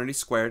 quantity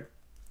squared.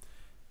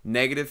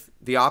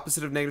 The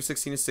opposite of negative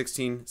 16 is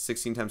 16.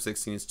 16 times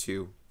 16 is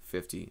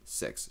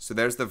 256. So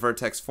there's the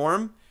vertex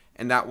form,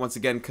 and that once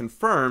again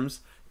confirms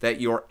that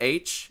your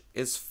h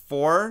is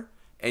 4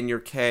 and your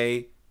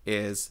k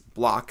is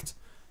blocked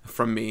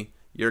from me.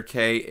 Your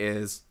k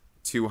is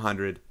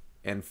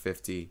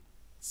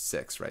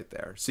 256 right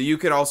there. So you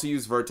could also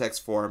use vertex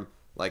form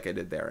like I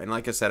did there. And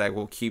like I said, I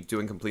will keep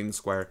doing completing the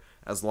square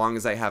as long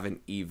as I have an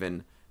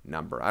even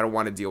number. I don't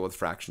want to deal with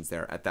fractions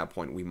there. At that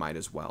point, we might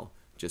as well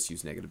just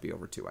use negative b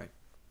over 2a.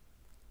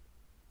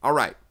 All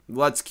right,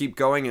 let's keep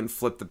going and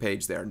flip the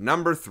page there.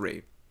 Number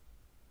 3.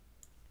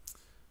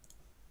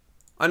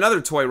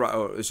 Another toy rocket.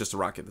 Oh, it's just a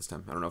rocket this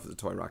time. I don't know if it's a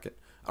toy rocket.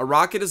 A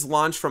rocket is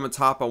launched from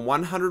atop a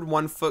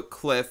 101-foot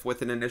cliff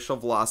with an initial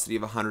velocity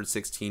of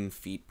 116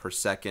 feet per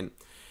second.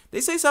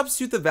 They say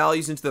substitute the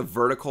values into the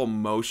vertical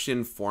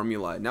motion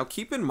formula. Now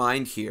keep in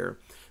mind here,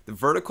 the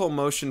vertical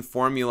motion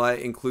formula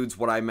includes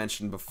what I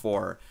mentioned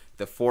before.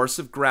 The force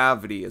of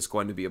gravity is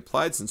going to be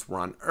applied since we're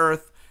on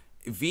Earth.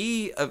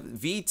 V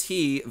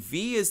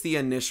is the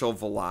initial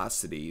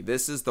velocity.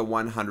 This is the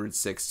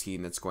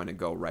 116 that's going to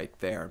go right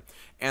there.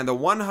 And the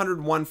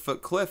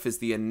 101-foot cliff is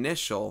the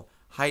initial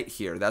height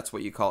here. That's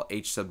what you call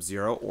h sub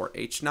 0 or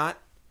h naught.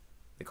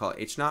 They call it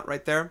h naught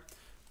right there.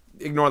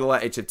 Ignore the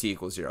h of t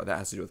equals 0. That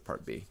has to do with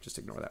part B. Just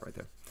ignore that right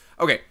there.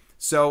 Okay,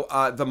 so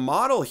the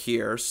model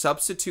here,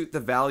 substitute the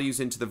values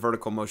into the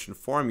vertical motion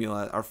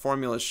formula. Our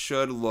formula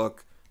should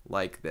look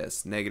like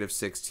this. Negative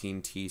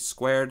 16t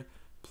squared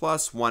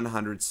plus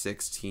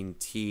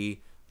 116t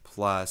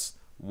plus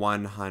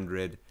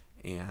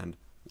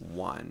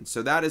 101.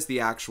 So that is the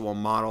actual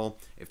model.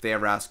 If they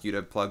ever ask you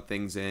to plug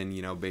things in,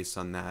 based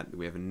on that,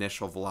 we have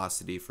initial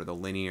velocity for the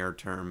linear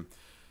term,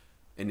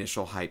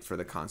 initial height for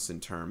the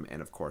constant term,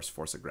 and of course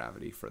force of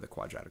gravity for the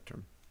quadratic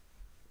term.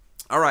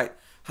 All right,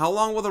 how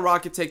long will the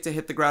rocket take to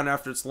hit the ground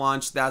after it's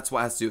launched? That's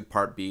what has to do with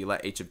part B.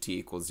 Let h of t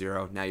equals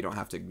 0. Now you don't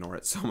have to ignore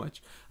it so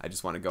much. I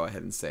just want to go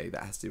ahead and say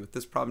that has to do with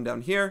this problem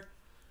down here.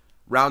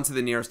 Round to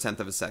the nearest tenth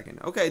of a second.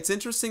 Okay, it's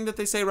interesting that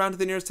they say round to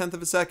the nearest tenth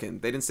of a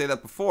second. They didn't say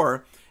that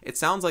before. It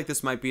sounds like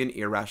this might be an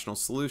irrational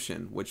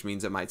solution, which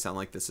means it might sound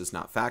like this is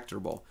not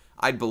factorable.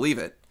 I'd believe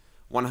it.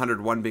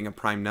 101 being a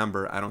prime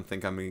number, I don't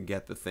think I'm going to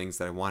get the things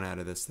that I want out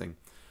of this thing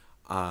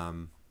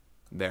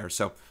there.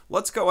 So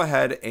let's go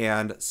ahead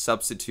and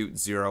substitute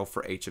 0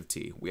 for h of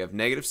t. We have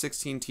negative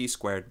 16t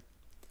squared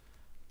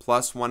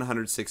plus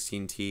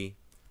 116t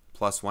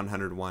plus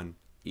 101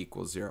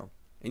 equals 0.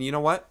 And you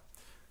know what?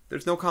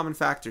 There's no common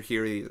factor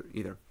here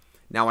either.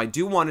 Now, I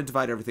do want to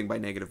divide everything by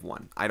negative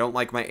 1. I don't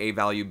like my a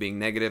value being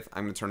negative.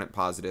 I'm going to turn it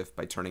positive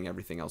by turning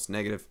everything else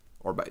negative,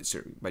 or by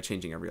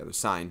changing every other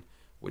sign,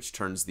 which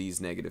turns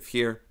these negative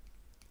here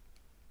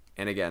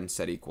and again,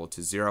 set equal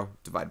to 0,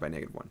 divided by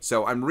 -1.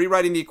 So I'm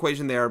rewriting the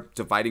equation there,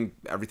 dividing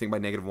everything by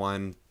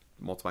 -1,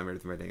 multiplying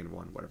everything by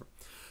 -1, whatever.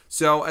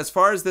 So as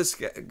far as this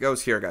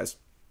goes here, guys,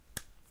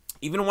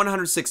 even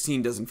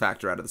 116 doesn't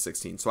factor out of the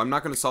 16. So I'm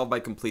not going to solve by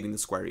completing the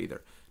square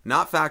either.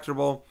 Not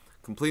factorable.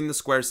 Completing the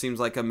square seems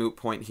like a moot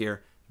point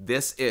here.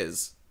 This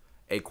is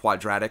a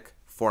quadratic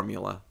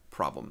formula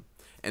problem.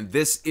 And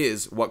this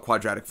is what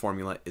quadratic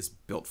formula is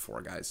built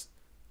for, guys.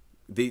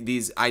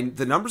 The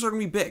numbers are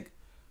going to be big,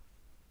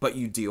 but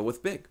you deal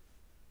with big.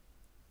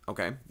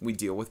 Okay, we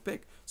deal with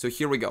big. So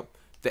here we go.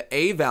 The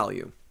a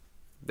value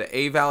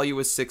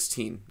is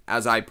 16,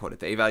 as I put it.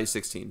 The a value is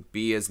 16.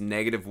 B is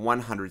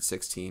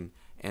 -116,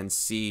 and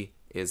C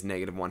is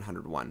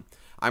 -101.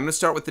 I'm going to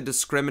start with the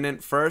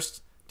discriminant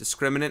first.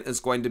 Discriminant is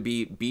going to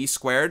be b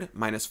squared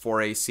minus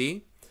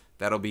 4ac.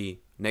 That'll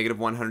be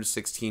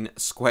 -116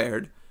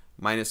 squared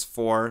minus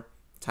 4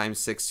 times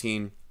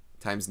 16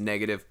 times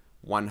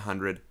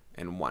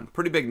 -101.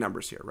 Pretty big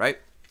numbers here, right?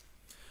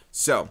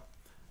 So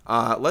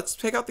let's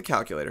take out the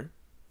calculator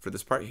for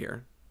this part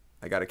here.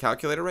 I got a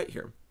calculator right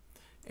here.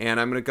 And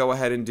I'm going to go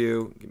ahead and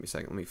do, give me a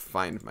second, let me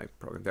find my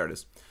program. There it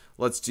is.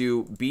 Let's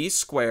do b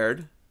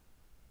squared.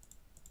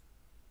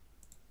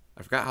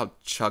 I forgot how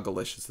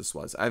chuggalicious this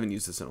was. I haven't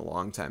used this in a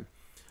long time.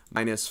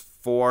 Minus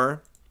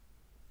 4ac.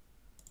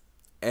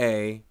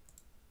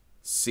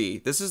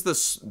 This is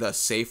the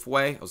safe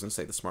way. I was going to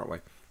say the smart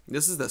way.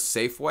 This is the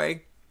safe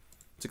way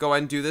to go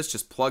ahead and do this.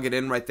 Just plug it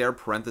in right there,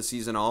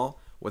 parentheses and all,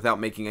 without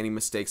making any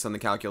mistakes on the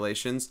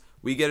calculations.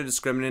 We get a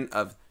discriminant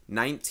of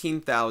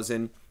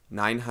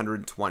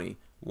 19,920.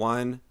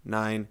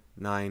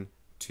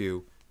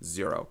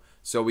 19920.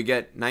 So we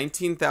get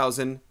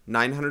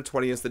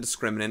 19,920 as the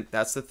discriminant.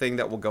 That's the thing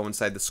that will go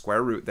inside the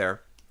square root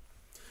there.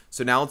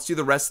 So now let's do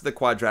the rest of the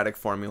quadratic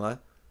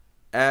formula.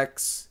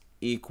 X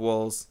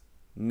equals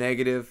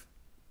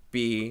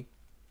 -b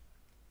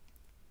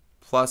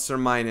plus or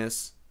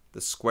minus the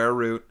square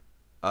root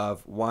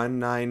of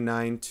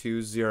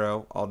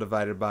 19920 all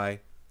divided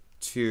by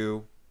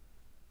 2.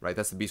 Right,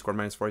 that's the b squared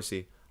minus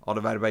 4ac. All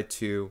divided by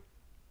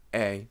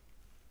 2a.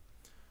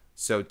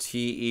 So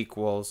t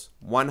equals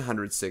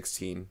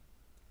 116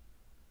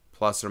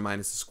 plus or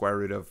minus the square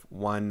root of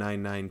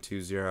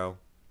 19920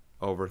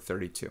 over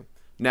 32.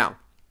 Now,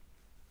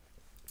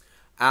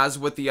 as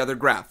with the other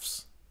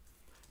graphs,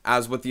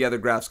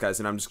 guys,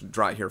 and I'm just going to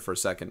draw it here for a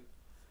second.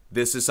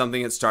 This is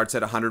something that starts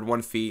at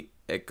 101 feet.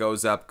 It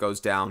goes up, goes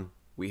down.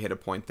 We hit a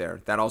point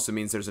there. That also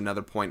means there's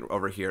another point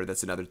over here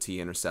that's another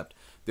t-intercept.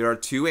 There are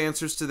two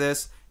answers to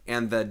this,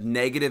 and the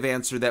negative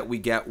answer that we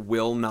get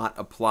will not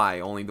apply,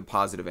 only the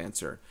positive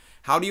answer.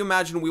 How do you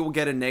imagine we will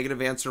get a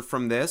negative answer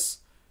from this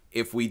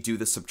if we do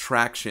the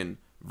subtraction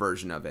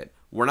version of it?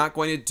 We're not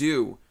going to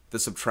do the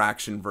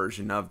subtraction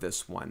version of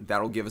this one.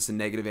 That'll give us a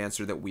negative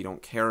answer that we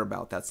don't care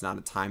about. That's not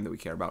a time that we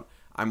care about.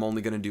 I'm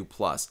only going to do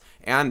plus.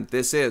 And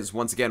this is,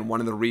 once again,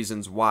 one of the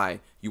reasons why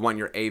you want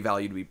your a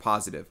value to be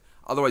positive.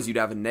 Otherwise, you'd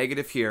have a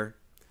negative here,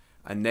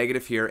 and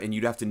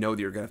you'd have to know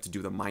that you're going to have to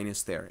do the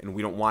minus there, and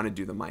we don't want to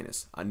do the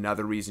minus.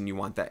 Another reason you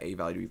want that a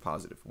value to be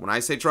positive. When I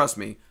say trust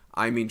me,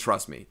 I mean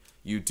trust me.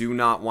 You do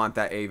not want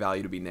that a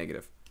value to be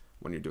negative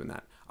when you're doing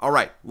that. All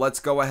right, let's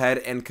go ahead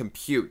and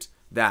compute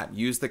that.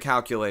 Use the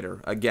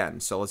calculator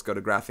again. So let's go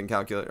to graphing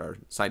calculator, or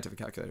scientific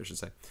calculator, I should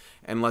say.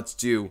 And let's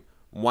do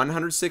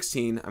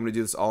 116. I'm going to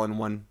do this all in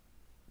one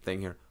thing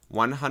here.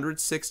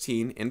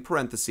 116 in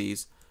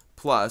parentheses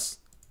plus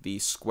the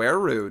square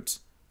root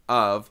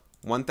of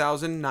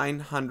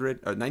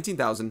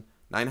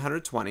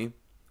 19,920.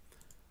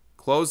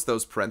 Close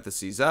those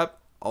parentheses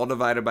up. All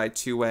divided by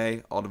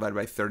 2a, all divided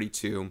by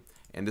 32.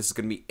 And this is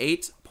going to be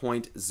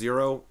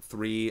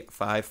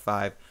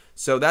 8.0355.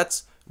 So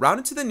that's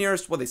rounded to the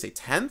nearest, what they say,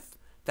 10th?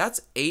 That's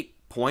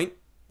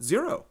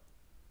 8.0.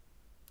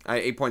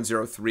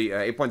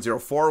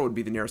 8.04 would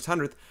be the nearest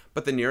 100th,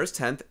 but the nearest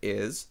 10th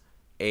is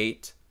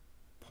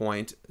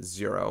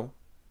 8.0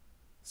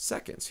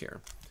 seconds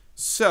here.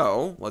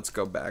 So let's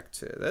go back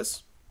to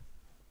this.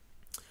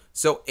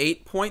 So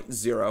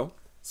 8.0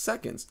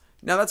 seconds.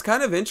 Now that's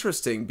kind of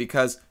interesting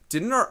because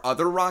didn't our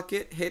other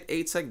rocket hit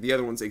 8 seconds? The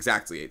other one's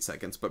exactly 8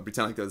 seconds, but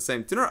pretend like they're the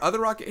same. Didn't our other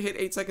rocket hit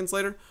 8 seconds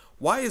later?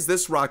 Why is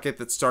this rocket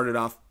that started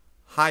off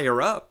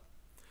higher up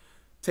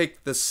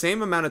take the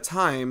same amount of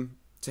time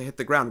to hit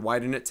the ground? Why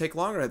didn't it take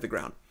longer to hit the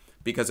ground?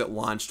 Because it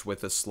launched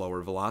with a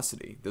slower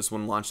velocity. This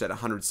one launched at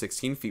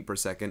 116 feet per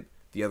second.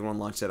 The other one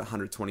launched at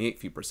 128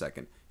 feet per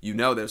second. You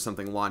know that if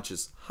something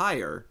launches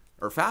higher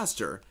or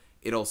faster,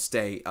 it'll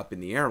stay up in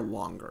the air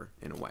longer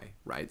in a way,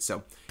 right?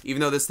 So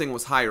even though this thing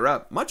was higher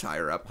up, much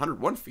higher up,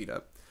 101 feet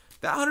up,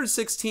 that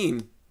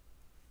 116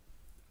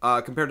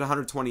 compared to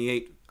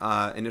 128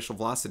 initial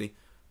velocity,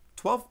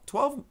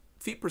 12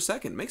 feet per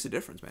second makes a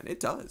difference, man. It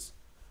does,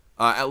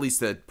 at least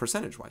the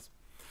percentage-wise.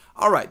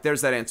 All right,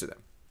 there's that answer then.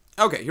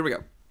 Okay, here we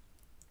go.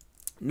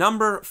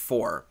 Number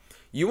 4.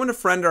 You and a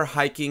friend are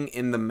hiking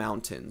in the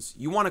mountains.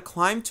 You want to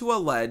climb to a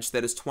ledge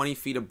that is 20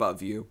 feet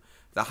above you.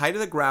 The height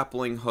of the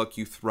grappling hook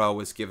you throw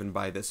is given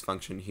by this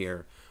function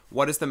here.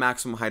 What is the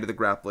maximum height of the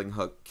grappling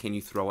hook? Can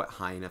you throw it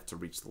high enough to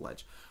reach the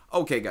ledge?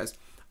 Okay, guys.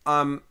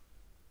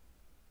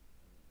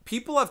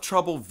 People have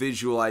trouble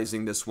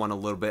visualizing this one a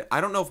little bit.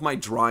 I don't know if my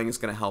drawing is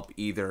going to help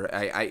either.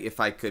 If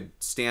I could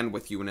stand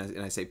with you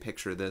and I say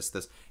picture this,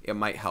 it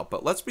might help.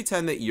 But let's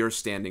pretend that you're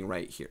standing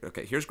right here.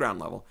 Okay, here's ground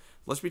level.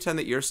 Let's pretend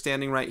that you're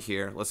standing right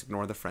here. Let's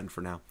ignore the friend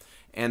for now.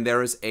 And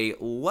there is a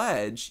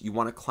ledge. You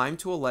want to climb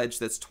to a ledge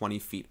that's 20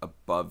 feet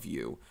above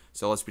you.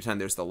 So let's pretend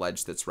there's the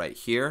ledge that's right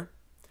here.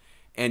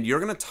 And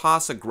you're going to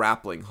toss a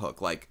grappling hook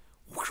like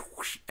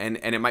whoosh, and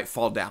it might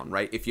fall down,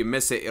 right? If you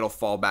miss it, it'll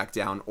fall back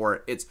down,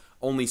 or it's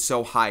only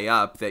so high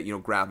up that, you know,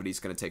 gravity's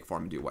going to take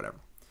form and do whatever.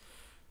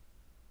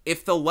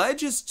 If the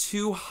ledge is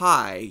too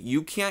high,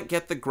 you can't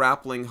get the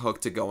grappling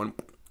hook to go and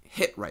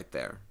hit right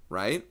there,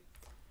 right?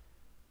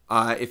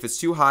 If it's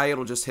too high,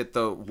 it'll just hit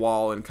the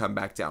wall and come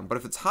back down. But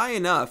if it's high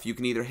enough, you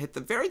can either hit the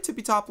very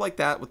tippy top like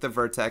that with the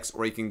vertex,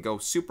 or you can go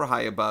super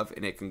high above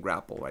and it can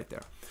grapple right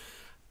there.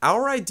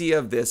 Our idea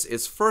of this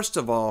is, first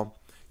of all,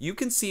 you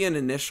can see an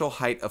initial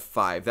height of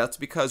 5. That's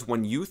because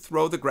when you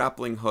throw the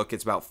grappling hook,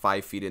 it's about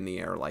 5 feet in the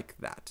air like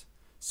that.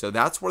 So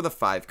that's where the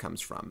 5 comes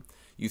from.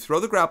 You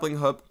throw the grappling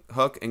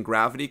hook and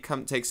gravity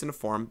takes into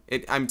form.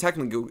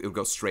 Technically, it would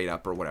go straight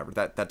up or whatever.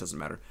 That doesn't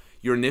matter.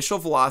 Your initial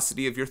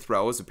velocity of your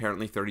throw is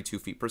apparently 32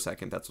 feet per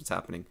second. That's what's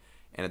happening,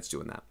 and it's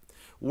doing that.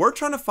 We're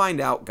trying to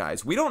find out,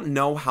 guys. We don't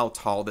know how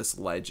tall this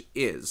ledge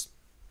is.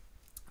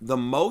 The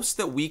most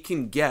that we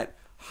can get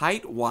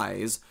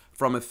height-wise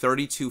from a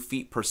 32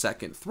 feet per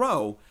second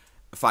throw,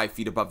 5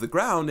 feet above the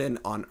ground and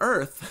on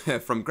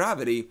Earth from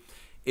gravity,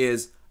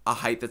 is a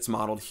height that's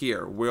modeled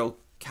here. We'll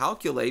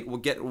calculate,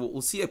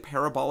 we'll see a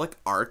parabolic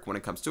arc when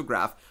it comes to a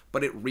graph,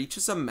 but it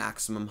reaches a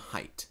maximum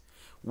height.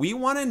 We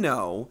want to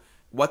know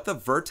what the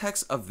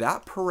vertex of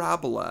that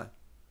parabola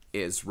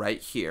is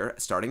right here,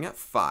 starting at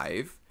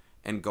 5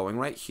 and going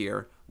right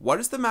here. What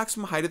is the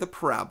maximum height of the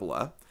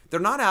parabola? They're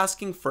not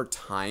asking for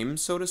time,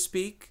 so to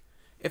speak.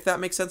 If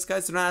that makes sense,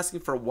 guys. They're not asking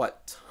for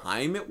what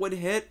time it would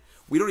hit.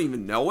 We don't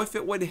even know if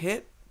it would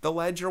hit the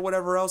ledge or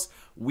whatever else.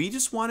 We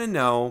just want to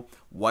know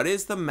what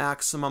is the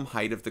maximum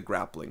height of the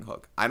grappling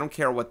hook. I don't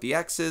care what the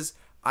X is.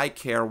 I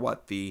care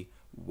what the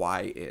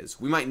Y is.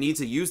 We might need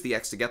to use the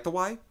X to get the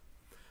Y,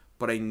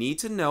 but I need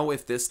to know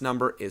if this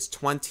number is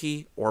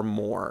 20 or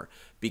more,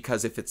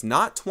 because if it's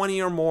not 20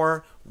 or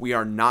more, we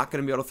are not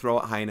going to be able to throw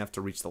it high enough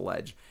to reach the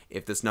ledge.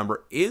 If this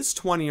number is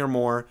 20 or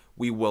more,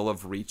 we will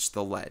have reached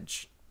the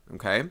ledge.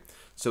 Okay?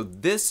 So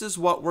this is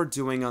what we're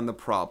doing on the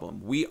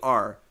problem. We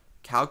are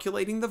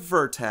calculating the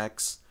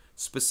vertex,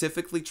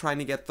 specifically trying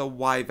to get the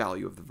Y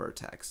value of the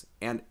vertex.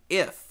 And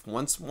if,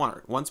 once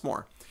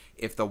more,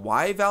 if the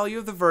Y value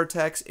of the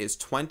vertex is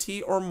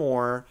 20 or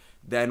more,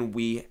 then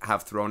we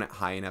have thrown it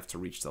high enough to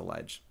reach the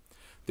ledge.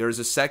 There's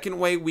a second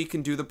way we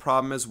can do the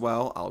problem as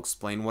well. I'll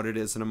explain what it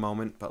is in a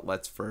moment, but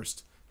let's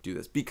first do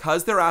this.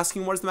 Because they're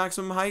asking what is the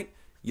maximum height,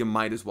 you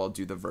might as well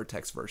do the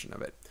vertex version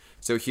of it.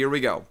 So here we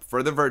go.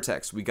 For the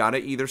vertex, we got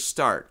to either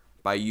start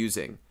by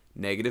using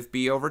negative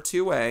b over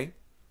 2a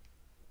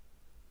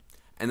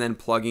and then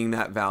plugging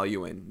that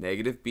value in.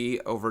 Negative b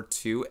over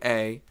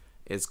 2a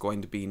is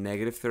going to be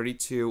negative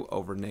 32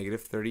 over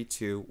negative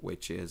 32,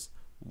 which is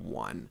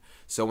 1.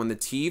 So when the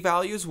t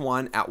value is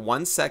 1, at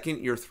 1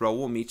 second, your throw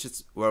will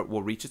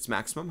reach its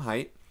maximum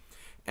height.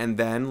 And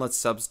then let's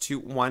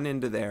substitute 1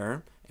 into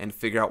there and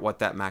figure out what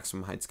that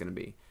maximum height is going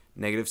to be.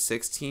 Negative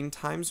 16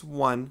 times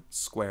 1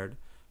 squared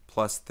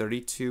plus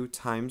 32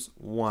 times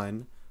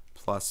 1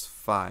 plus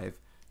 5.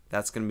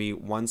 That's going to be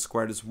 1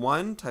 squared is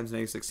 1 times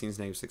negative 16 is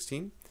negative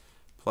 16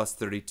 plus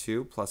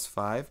 32 plus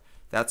 5.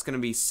 That's going to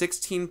be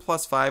 16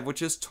 plus 5,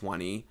 which is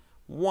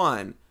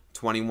 21.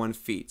 21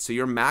 feet. So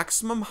your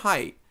maximum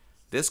height,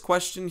 this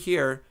question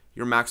here,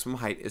 your maximum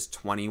height is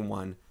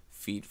 21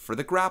 feet for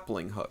the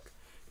grappling hook.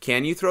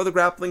 Can you throw the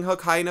grappling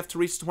hook high enough to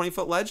reach the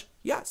 20-foot ledge?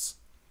 Yes.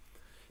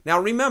 Now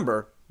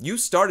remember, you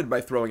started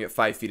by throwing it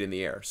 5 feet in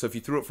the air. So if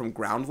you threw it from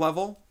ground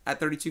level at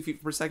 32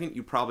 feet per second,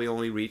 you probably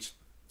only reach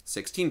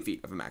 16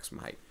 feet of a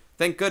maximum height.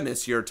 Thank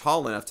goodness you're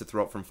tall enough to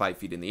throw it from 5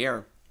 feet in the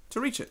air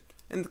to reach it.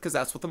 And because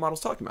that's what the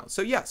model's talking about.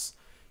 So yes,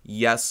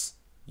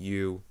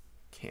 you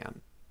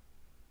can.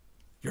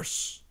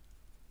 Yes.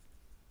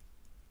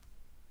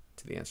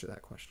 To the answer to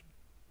that question.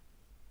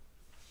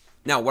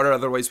 Now, what are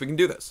other ways we can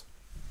do this?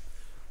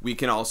 We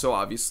can also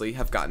obviously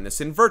have gotten this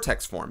in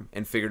vertex form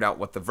and figured out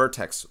what the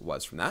vertex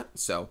was from that.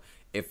 So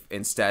if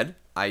instead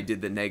I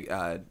did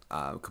the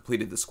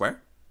completed the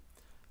square,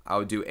 I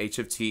would do h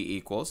of t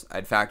equals,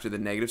 I'd factor the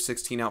negative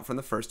 16 out from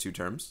the first two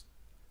terms.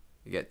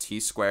 You get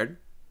t squared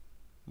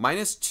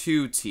minus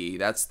 2t.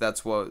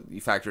 That's what you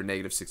factor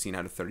negative 16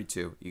 out of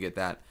 32. You get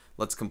that.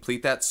 Let's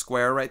complete that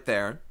square right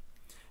there.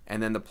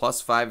 And then the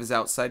plus 5 is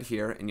outside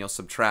here, and you'll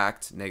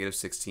subtract negative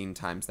 16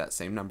 times that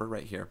same number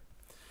right here.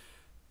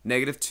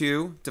 Negative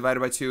 2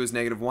 divided by 2 is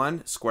negative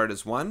 1. Squared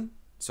is 1.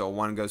 So a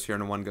 1 goes here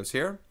and a 1 goes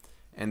here.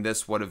 And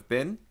this would have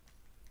been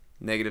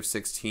negative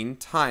 16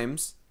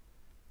 times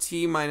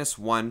t minus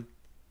 1,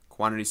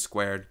 quantity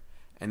squared.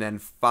 And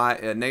then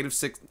opposite of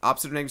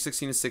negative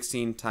 16 is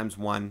 16 times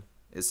 1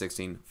 is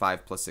 16.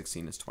 5 plus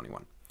 16 is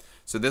 21.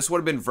 So this would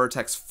have been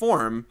vertex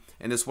form,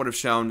 and this would have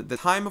shown the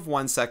time of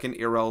 1 second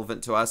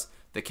irrelevant to us,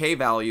 the k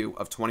value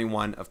of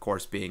 21, of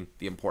course, being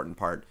the important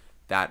part.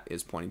 That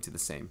is pointing to the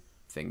same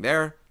thing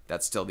there.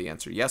 That's still the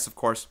answer. Yes, of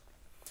course.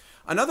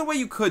 Another way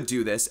you could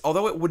do this,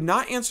 although it would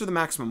not answer the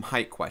maximum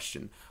height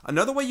question,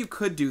 another way you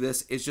could do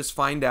this is just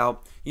find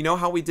out, you know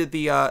how we did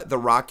the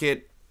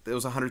rocket that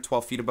was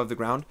 112 feet above the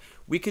ground?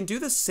 We can do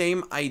the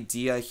same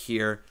idea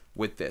here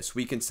with this.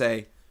 We can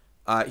say,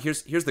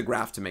 here's the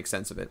graph to make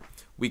sense of it.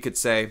 We could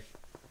say,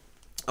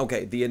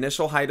 okay, the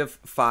initial height of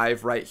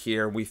 5 right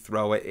here, we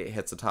throw it, it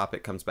hits the top,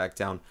 it comes back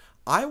down.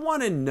 I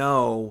want to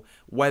know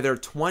whether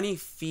 20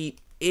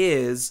 feet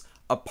is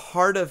a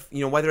part of,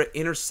 whether it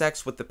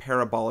intersects with the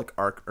parabolic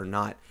arc or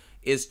not.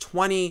 Is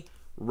 20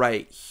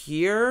 right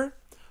here,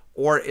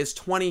 or is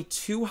 20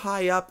 too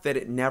high up that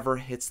it never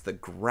hits the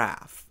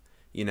graph?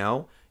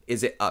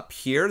 Is it up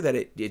here that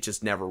it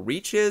just never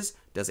reaches?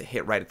 Does it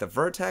hit right at the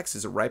vertex?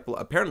 Is it right below?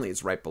 Apparently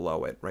it's right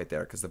below it right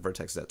there because the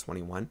vertex is at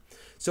 21.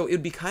 So it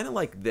would be kind of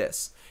like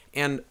this.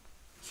 And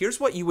here's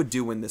what you would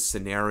do in this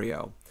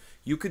scenario.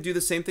 You could do the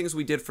same thing as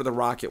we did for the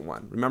rocket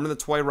one. Remember the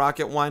toy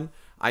rocket one?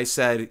 I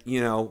said,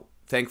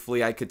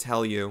 thankfully I could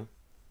tell you,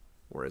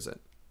 where is it?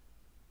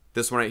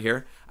 This one right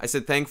here. I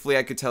said, thankfully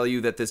I could tell you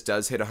that this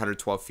does hit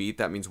 112 feet.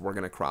 That means we're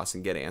going to cross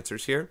and get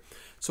answers here.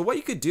 So what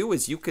you could do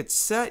is you could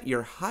set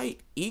your height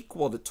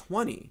equal to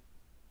 20.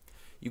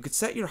 You could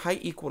set your height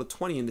equal to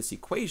 20 in this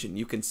equation.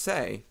 You can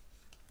say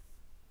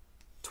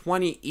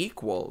 20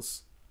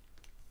 equals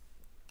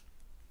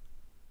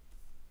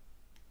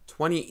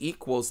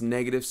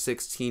negative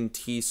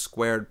 16t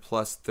squared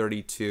plus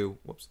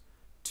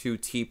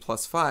 2t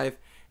plus 5.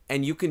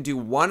 And you can do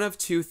one of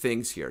two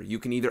things here. You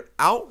can either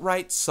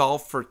outright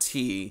solve for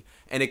t,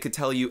 and it could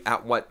tell you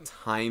at what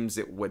times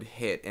it would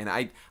hit. And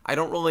I'm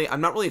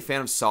not really a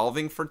fan of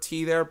solving for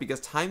t there, because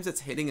times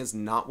it's hitting is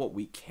not what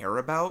we care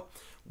about.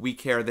 We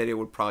care that it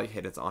would probably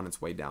hit it on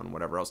its way down,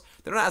 whatever else.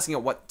 They're not asking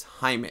at what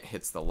time it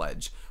hits the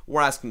ledge.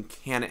 We're asking,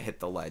 can it hit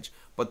the ledge?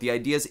 But the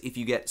idea is if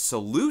you get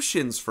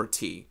solutions for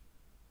t,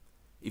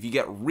 if you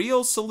get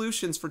real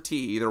solutions for t,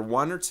 either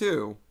 1 or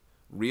 2,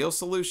 real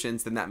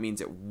solutions, then that means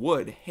it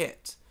would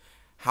hit.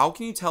 How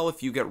can you tell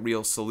if you get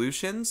real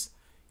solutions?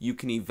 You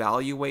can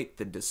evaluate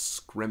the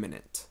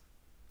discriminant.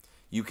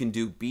 You can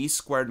do b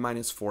squared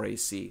minus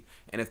 4ac.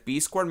 And if b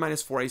squared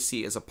minus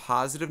 4ac is a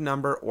positive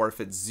number, or if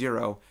it's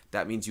 0,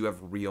 that means you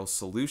have real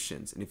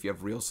solutions. And if you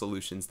have real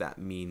solutions, that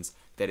means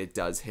that it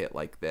does hit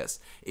like this.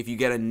 If you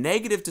get a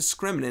negative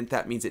discriminant,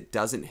 that means it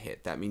doesn't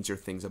hit. That means your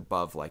thing's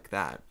above like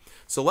that.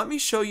 So let me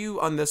show you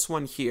on this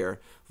one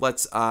here.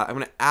 I'm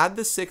going to add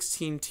the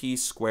 16t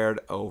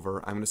squared over.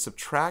 I'm going to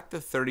subtract the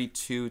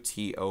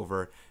 32t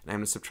over. And I'm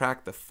going to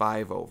subtract the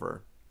 5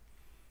 over.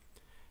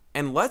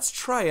 And let's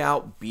try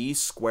out b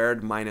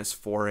squared minus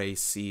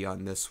 4ac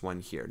on this one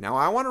here. Now,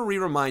 I want to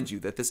remind you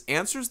that this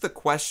answers the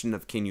question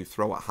of can you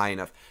throw it high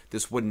enough.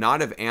 This would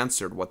not have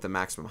answered what the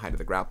maximum height of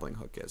the grappling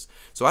hook is.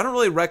 So I don't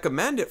really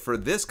recommend it for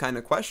this kind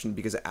of question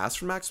because it asks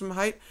for maximum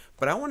height.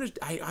 But I want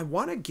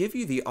to give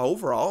you the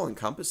overall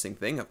encompassing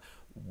thing of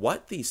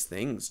what these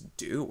things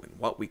do and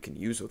what we can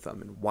use with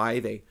them and why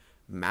they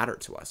matter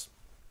to us.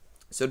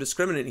 So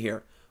discriminant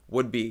here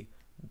would be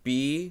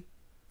b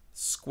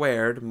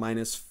squared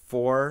minus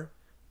 4ac,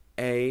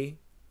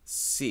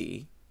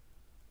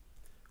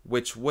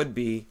 which would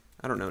be,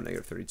 I don't know,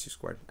 negative 32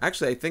 squared.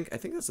 Actually, I think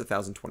that's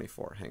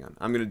 1024. Hang on.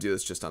 I'm going to do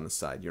this just on the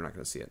side. You're not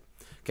going to see it.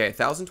 Okay,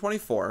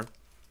 1024.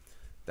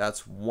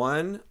 That's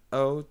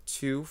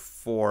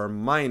 1024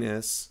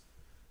 minus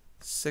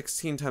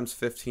 16 times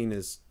 15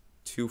 is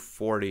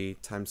 240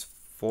 times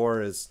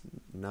 4 is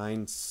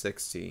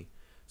 960.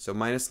 So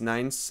minus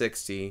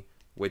 960,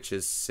 which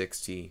is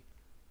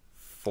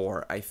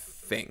 64, I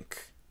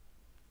think.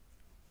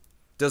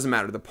 Doesn't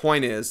matter. The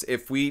point is,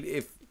 if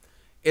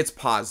it's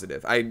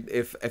positive,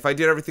 if I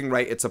did everything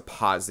right, it's a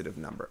positive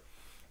number.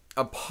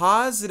 A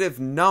positive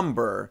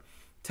number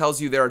tells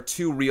you there are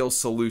 2 real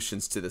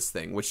solutions to this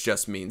thing, which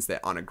just means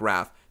that on a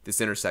graph, this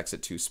intersects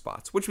at 2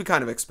 spots, which we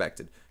kind of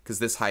expected because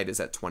this height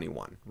is at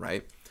 21,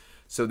 right?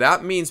 So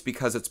that means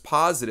because it's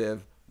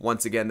positive,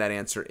 once again, that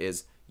answer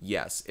is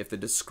yes. If the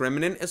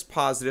discriminant is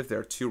positive, there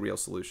are 2 real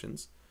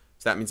solutions.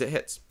 So that means it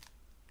hits.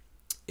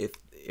 If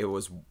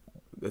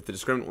the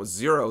discriminant was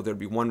 0, there'd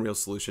be 1 real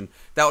solution.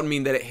 That would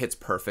mean that it hits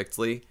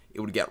perfectly.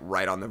 It would get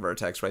right on the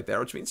vertex right there,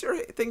 which means your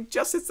thing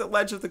just hits the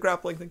ledge of the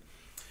grappling thing.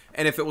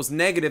 And if it was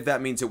negative,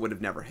 that means it would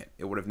have never hit.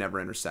 It would have never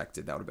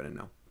intersected. That would have been a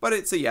no. But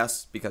it's a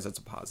yes because it's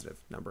a positive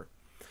number.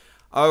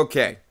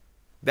 Okay,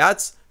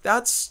 that's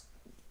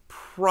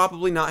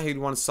probably not how you'd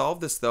want to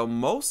solve this, though,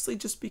 mostly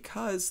just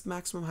because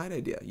maximum height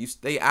idea.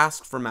 They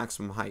asked for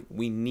maximum height.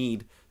 We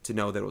need to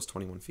know that it was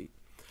 21 feet.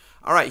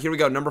 All right, here we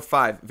go. Number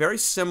 5. Very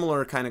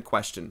similar kind of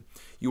question.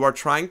 You are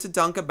trying to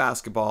dunk a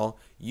basketball.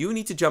 You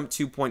need to jump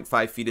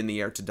 2.5 feet in the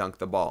air to dunk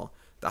the ball.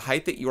 The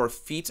height that your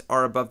feet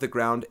are above the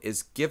ground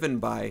is given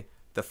by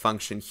the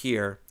function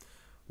here.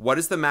 What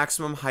is the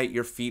maximum height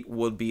your feet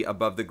will be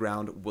above the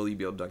ground? Will you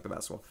be able to dunk the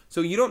basketball?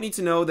 So you don't need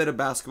to know that a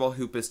basketball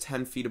hoop is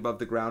 10 feet above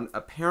the ground.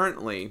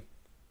 Apparently,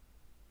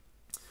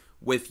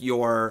 with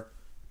your,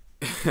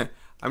 I'm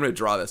going to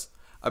draw this.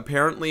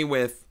 Apparently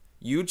with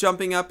you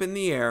jumping up in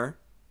the air,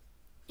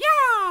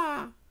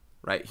 yeah,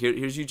 right,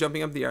 here's you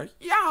jumping up in the air,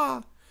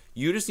 yeah.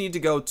 You just need to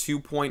go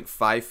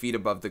 2.5 feet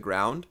above the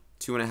ground,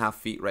 2.5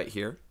 feet right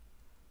here.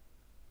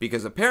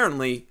 Because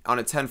apparently on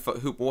a 10-foot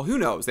hoop, well, who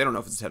knows? They don't know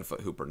if it's a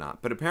 10-foot hoop or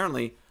not. But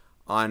apparently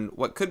on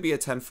what could be a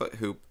 10-foot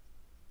hoop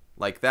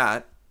like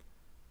that,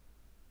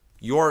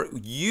 your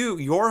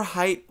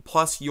height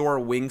plus your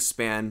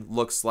wingspan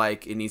looks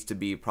like it needs to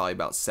be probably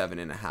about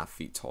 7.5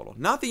 feet total.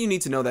 Not that you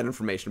need to know that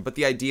information, but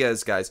the idea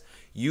is, guys,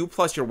 you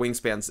plus your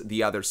wingspan's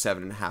the other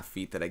 7.5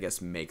 feet that I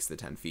guess makes the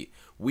 10 feet.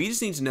 We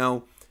just need to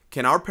know,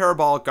 can our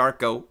parabolic arc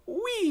go,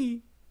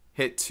 wee,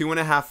 hit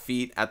 2.5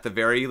 feet at the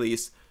very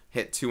least,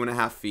 hit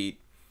 2.5 feet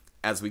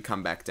as we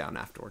come back down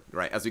afterward,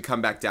 right? As we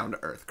come back down to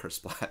Earth,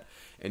 kersplat,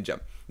 and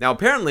jump. Now,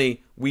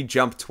 apparently, we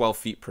jump 12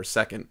 feet per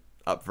second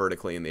up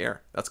vertically in the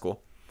air. That's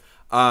cool.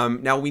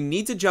 Now, we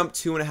need to jump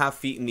 2.5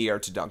 feet in the air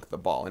to dunk the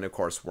ball. And, of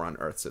course, we're on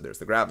Earth, so there's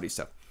the gravity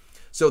stuff.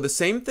 So, the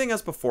same thing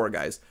as before,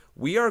 guys.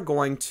 We are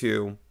going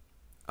to...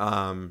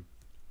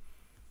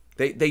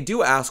 They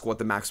do ask what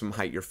the maximum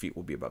height your feet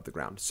will be above the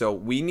ground. So,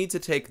 we need to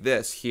take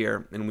this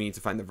here, and we need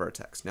to find the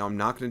vertex. Now, I'm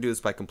not going to do this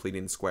by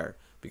completing the square,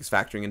 because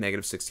factoring a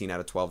negative 16 out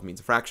of 12 means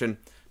a fraction.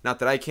 Not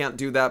that I can't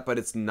do that, but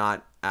it's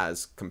not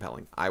as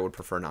compelling. I would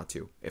prefer not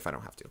to if I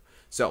don't have to.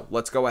 So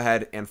let's go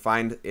ahead and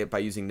find it by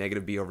using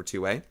negative b over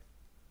 2a.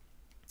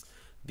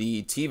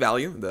 The t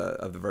value of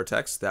the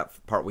vertex,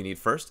 that part we need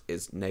first,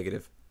 is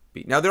negative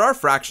b. Now there are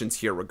fractions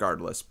here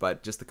regardless,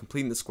 but just the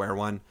completing the square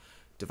one,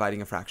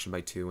 dividing a fraction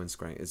by 2 and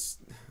squaring is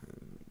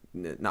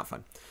not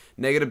fun.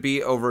 Negative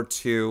b over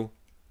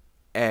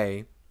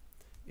 2a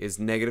is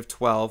negative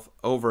 12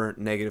 over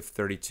negative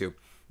 32.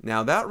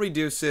 Now that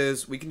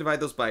reduces, we can divide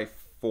those by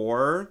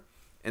 4,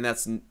 and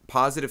that's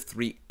positive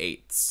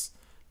 3/8.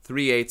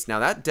 3/8. Now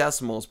that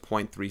decimal is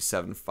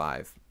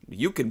 0.375.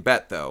 You can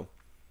bet, though,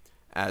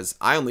 as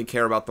I only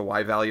care about the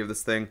y value of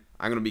this thing,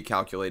 I'm going to be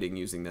calculating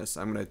using this.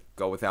 I'm going to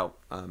go without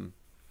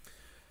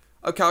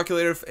a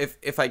calculator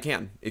if I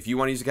can. If you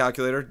want to use a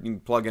calculator, you can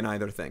plug in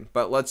either thing.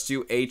 But let's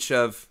do h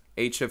of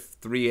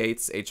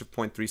 3/8, h of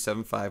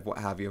 0.375, what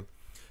have you.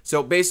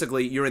 So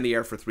basically, you're in the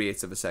air for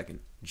 3/8 of a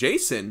second.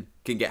 Jason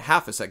can get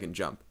half a second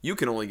jump. You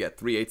can only get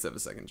 3/8 of a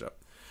second jump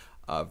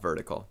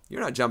vertical. You're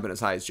not jumping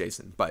as high as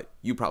Jason, but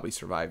you probably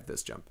survived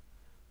this jump.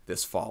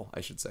 This fall, I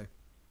should say.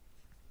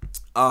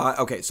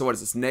 Okay, so what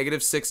is this?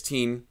 Negative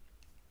 16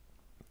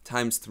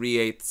 times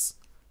 3/8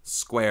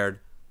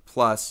 squared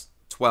plus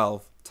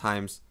 12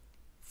 times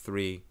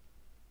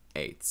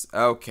 3/8.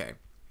 Okay.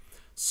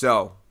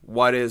 So,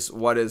 what is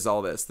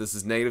all this? This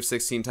is negative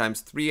 16 times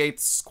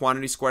 3/8.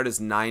 Quantity squared is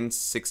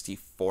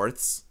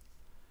 9/64.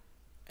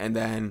 And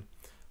then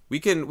we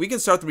can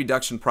start the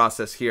reduction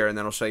process here, and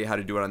then I'll show you how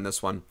to do it on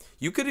this one.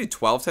 You could do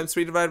 12 times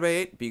 3 divided by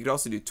 8, but you could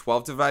also do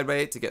 12 divided by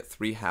 8 to get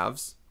 3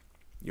 halves.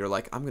 You're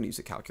like, I'm going to use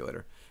a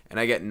calculator. And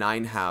I get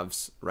 9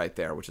 halves right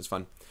there, which is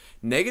fun.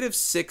 Negative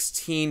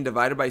 16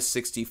 divided by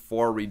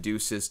 64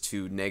 reduces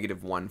to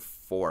negative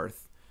 1/4.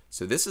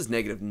 So this is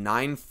negative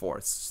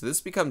 9/4. So this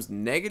becomes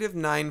negative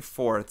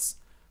 9/4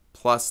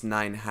 plus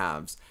 9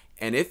 halves.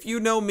 And if you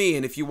know me,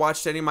 and if you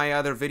watched any of my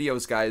other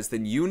videos, guys,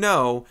 then you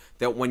know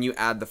that when you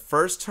add the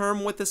first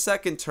term with the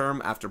second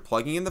term after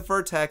plugging in the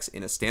vertex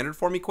in a standard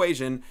form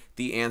equation,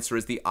 the answer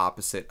is the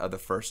opposite of the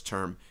first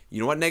term. You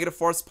know what negative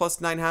 4ths plus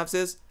 9 halves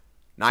is?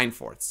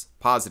 9/4,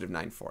 positive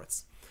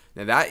 9/4.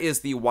 Now that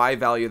is the y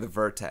value of the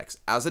vertex.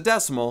 As a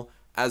decimal,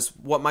 as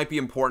what might be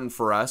important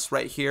for us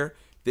right here,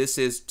 this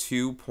is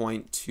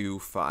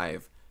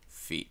 2.25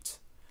 feet.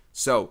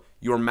 So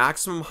your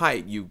maximum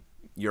height,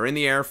 you're in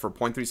the air for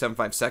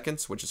 0.375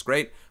 seconds, which is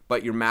great,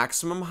 but your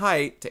maximum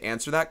height to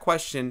answer that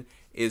question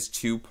is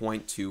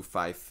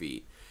 2.25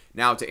 feet.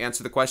 Now to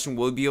answer the question,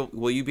 will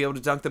you be able to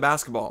dunk the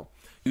basketball?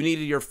 You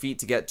needed your feet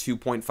to get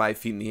 2.5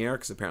 feet in the air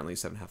because apparently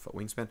 7.5 foot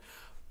wingspan,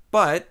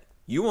 but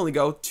you only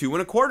go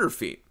 2.25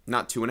 feet,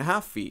 not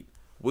 2.5 feet.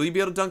 Will you be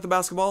able to dunk the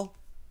basketball?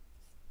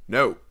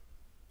 No.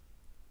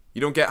 You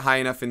don't get high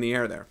enough in the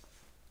air there.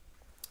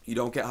 You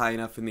don't get high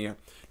enough in the air.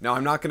 Now,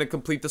 I'm not going to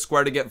complete the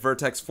square to get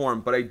vertex form,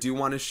 but I do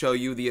want to show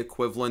you the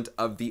equivalent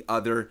of the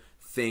other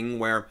thing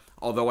where,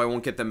 although I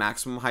won't get the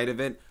maximum height of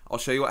it, I'll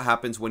show you what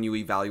happens when you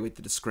evaluate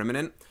the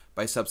discriminant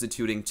by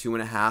substituting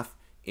 2.5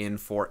 in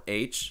for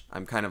h.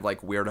 I'm kind of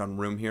like weird on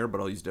room here,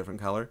 but I'll use a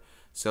different color.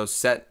 So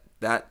set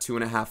that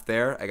 2.5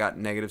 there. I got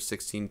negative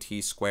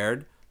 16t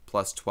squared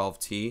plus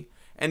 12t.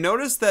 And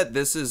notice that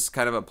this is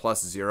kind of a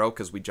plus 0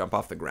 because we jump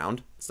off the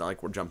ground. It's not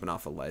like we're jumping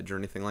off a ledge or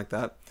anything like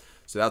that.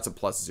 So that's a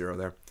plus 0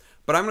 there.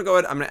 But I'm going to go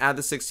ahead, I'm going to add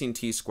the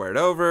 16t squared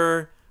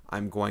over.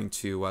 I'm going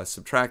to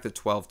subtract the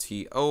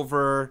 12t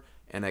over.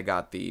 And I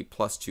got the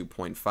plus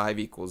 2.5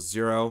 equals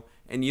 0.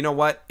 And you know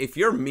what? If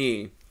you're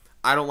me,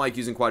 I don't like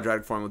using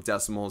quadratic form with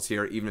decimals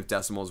here, even if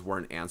decimals were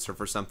an answer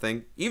for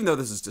something. Even though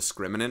this is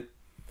discriminant.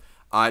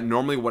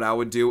 Normally what I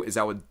would do is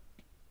I would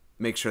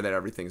make sure that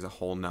everything's a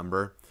whole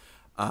number.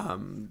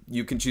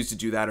 You can choose to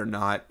do that or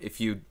not.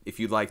 If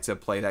you'd like to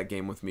play that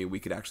game with me, we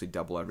could actually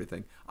double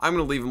everything. I'm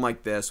going to leave them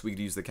like this. We could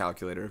use the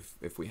calculator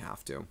if we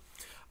have to.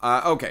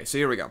 Okay, so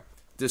here we go.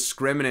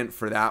 Discriminant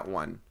for that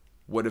one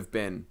would have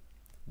been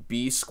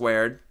b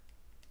squared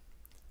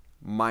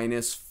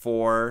minus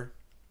 4ac.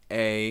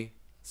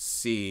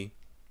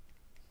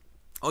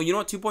 Oh, you know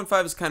what?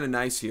 2.5 is kind of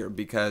nice here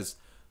because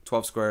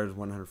 12 squared is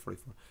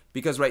 144.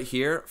 Because right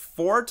here,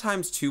 4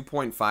 times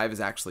 2.5 is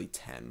actually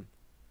 10.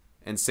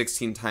 And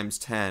 16 times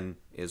 10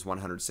 is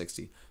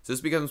 160. So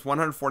this becomes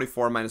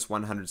 144 minus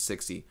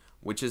 160,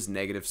 which is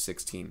negative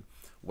 16.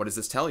 What does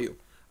this tell you?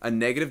 A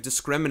negative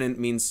discriminant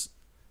means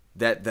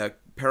that the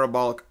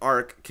parabolic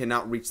arc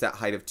cannot reach that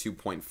height of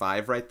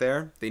 2.5 right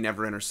there. They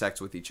never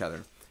intersect with each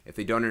other. If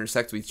they don't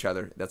intersect with each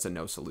other, that's a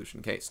no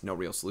solution case, no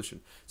real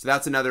solution. So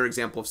that's another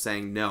example of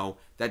saying no,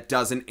 that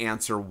doesn't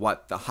answer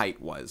what the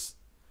height was.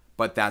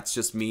 But that's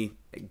just me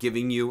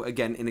giving you,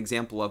 again, an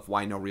example of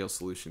why no real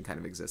solution kind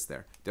of exists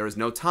there. There is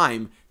no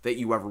time that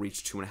you ever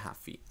reach 2.5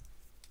 feet.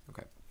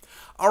 Okay.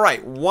 All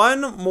right,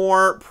 one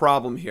more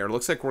problem here.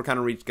 Looks like we're kind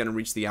of going to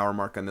reach the hour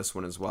mark on this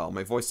one as well.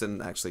 My voice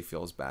didn't actually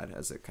feel as bad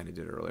as it kind of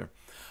did earlier.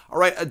 All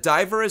right, a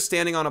diver is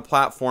standing on a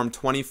platform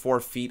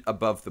 24 feet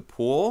above the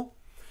pool.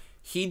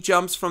 He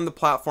jumps from the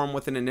platform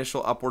with an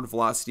initial upward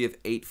velocity of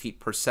 8 feet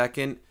per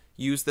second.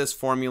 Use this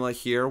formula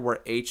here where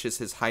h is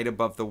his height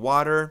above the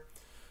water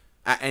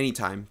at any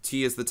time.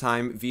 T is the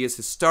time, v is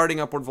his starting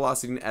upward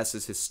velocity, and s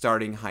is his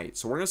starting height.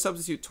 So we're going to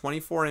substitute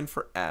 24 in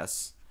for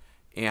s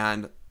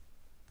and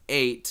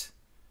 8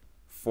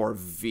 for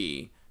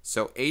v.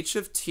 So h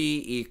of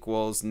t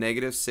equals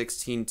negative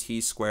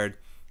 16t squared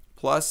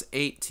plus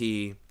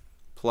 8t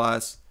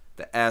plus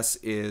the s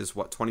is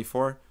what,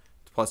 24?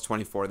 Plus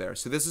 24 there.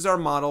 So this is our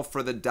model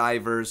for the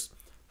diver's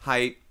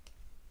height.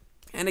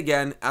 And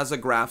again, as a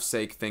graph's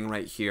sake thing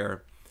right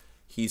here,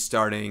 he's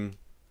starting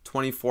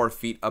 24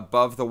 feet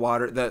above the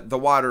water. The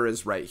water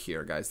is right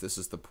here, guys. This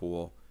is the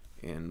pool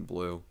in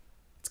blue.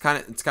 It's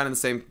kind of the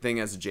same thing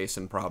as a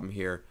Jason problem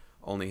here.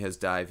 Only his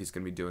dive, he's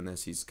going to be doing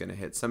this. He's going to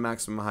hit some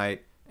maximum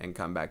height and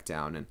come back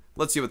down. And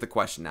let's see what the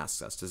question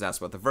asks us. Does it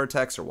ask about the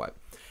vertex or what?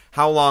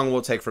 How long will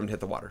it take for him to hit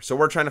the water? So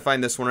we're trying to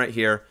find this one right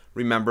here.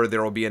 Remember,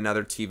 there will be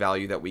another t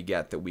value that we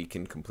get that we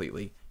can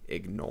completely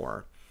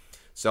ignore.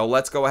 So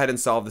let's go ahead and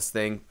solve this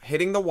thing.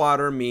 Hitting the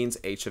water means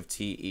h of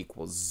t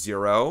equals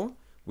 0.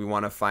 We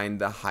want to find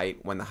the height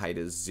when the height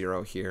is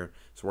 0 here.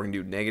 So we're going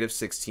to do negative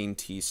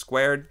 16t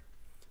squared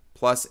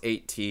plus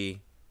 8t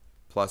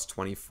plus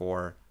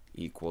 24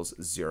 equals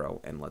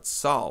 0. And let's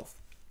solve.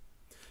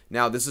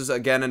 Now, this is,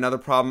 again, another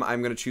problem.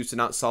 I'm going to choose to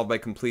not solve by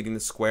completing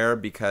the square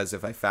because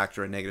if I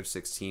factor a negative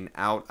 16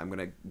 out, I'm going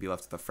to be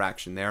left with a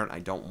fraction there, and I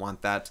don't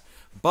want that.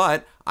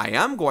 But I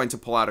am going to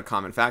pull out a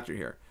common factor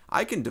here.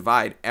 I can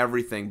divide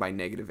everything by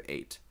negative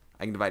 8.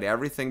 I can divide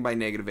everything by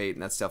negative 8,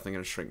 and that's definitely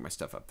going to shrink my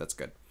stuff up. That's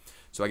good.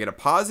 So I get a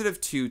positive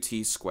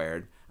 2t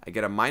squared, I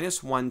get a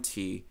minus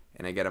 1t,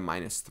 and I get a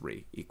minus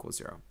 3 equals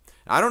 0.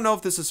 Now, I don't know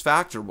if this is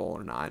factorable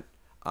or not.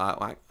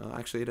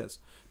 Actually, it is.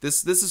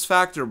 This is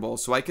factorable,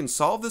 so I can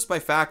solve this by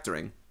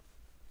factoring.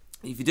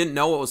 If you didn't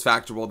know what was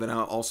factorable, then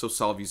I'll also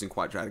solve using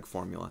quadratic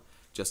formula,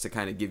 just to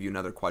kind of give you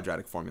another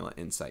quadratic formula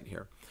insight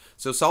here.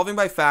 So solving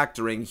by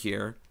factoring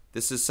here,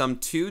 this is some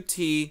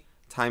 2t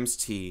times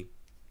t.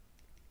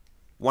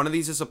 One of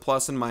these is a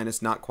plus and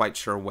minus, not quite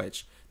sure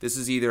which. This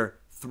is either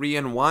 3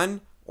 and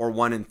 1 or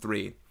 1 and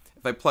 3.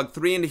 If I plug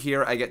 3 into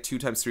here, I get 2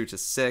 times 3, which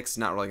is 6.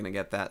 Not really going to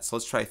get that. So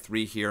let's try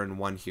 3 here and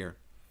 1 here.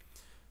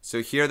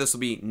 So here, this will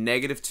be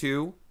negative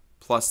 2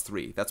 plus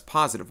 3. That's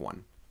positive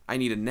 1. I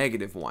need a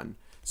negative 1.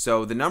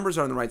 So the numbers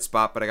are in the right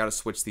spot, but I got to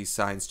switch these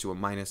signs to a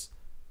minus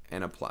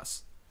and a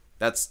plus.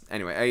 That's,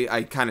 anyway,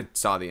 I kind of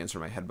saw the answer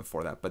in my head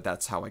before that, but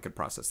that's how I could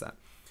process that.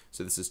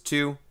 So this is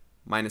 2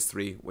 minus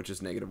 3, which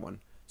is negative 1.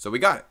 So we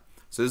got it.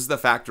 So this is the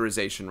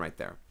factorization right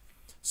there.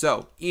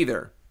 So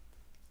either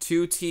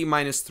 2t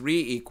minus 3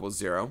 equals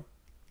 0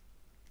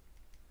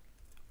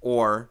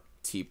 or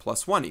t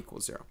plus 1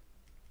 equals 0.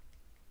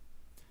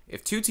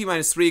 If 2t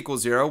minus 3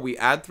 equals 0, we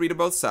add 3 to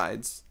both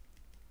sides,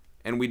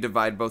 and we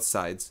divide both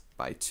sides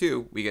by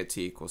 2. We get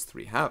t equals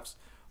 3 halves.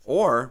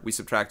 Or we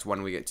subtract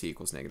 1, we get t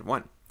equals negative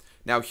 1.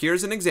 Now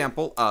here's an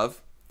example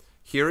of,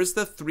 here is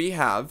the 3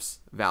 halves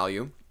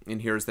value,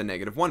 and here's the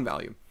negative 1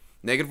 value.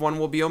 Negative 1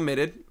 will be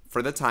omitted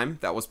for the time.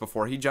 That was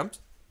before he jumped,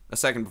 a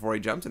second before he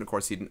jumped, and of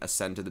course he didn't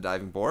ascend to the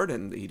diving board,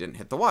 and he didn't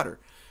hit the water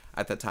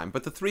at that time.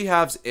 But the 3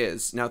 halves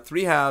is, now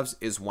 3 halves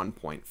is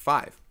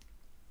 1.5.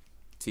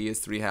 T is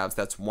 3 halves,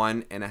 that's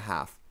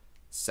 1.5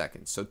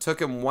 seconds. So it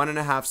took him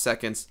 1.5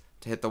 seconds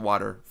to hit the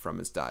water from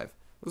his dive.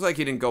 Looks like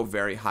he didn't go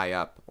very high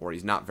up, or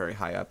he's not very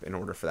high up in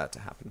order for that to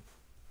happen.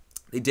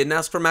 They didn't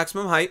ask for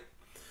maximum height,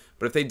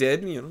 but if they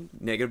did, you know,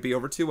 negative b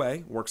over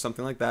 2a, work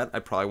something like that. I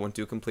probably wouldn't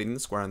do completing the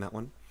square on that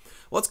one.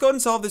 Let's go ahead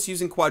and solve this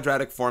using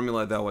quadratic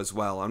formula though as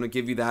well. I'm going to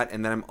give you that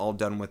and then I'm all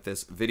done with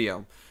this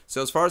video.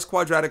 So as far as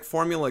quadratic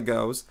formula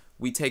goes,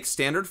 we take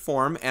standard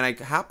form, and I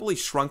happily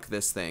shrunk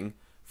this thing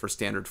for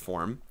standard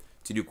form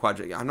to do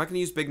quadratic. I'm not going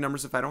to use big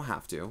numbers if I don't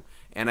have to.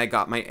 And I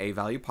got my a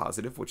value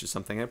positive, which is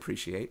something I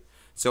appreciate.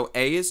 So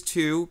a is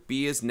 2,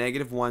 b is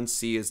 -1,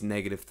 c is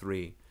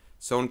 -3.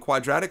 So in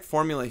quadratic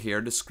formula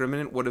here,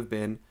 discriminant would have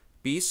been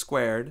b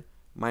squared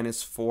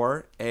minus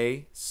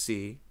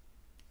 4ac,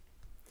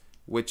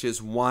 which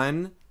is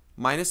 1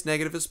 minus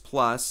negative is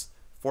plus,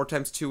 4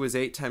 times 2 is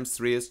 8 times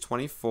 3 is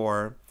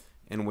 24,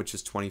 and which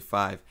is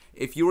 25.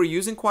 If you were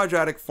using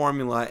quadratic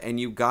formula and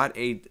you got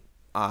a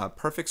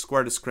perfect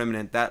square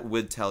discriminant, that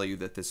would tell you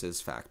that this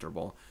is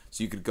factorable.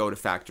 So you could go to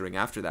factoring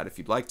after that if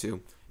you'd like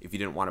to, if you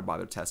didn't want to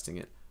bother testing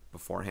it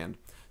beforehand.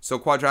 So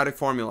quadratic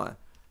formula,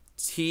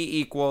 t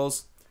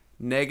equals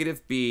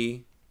negative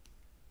b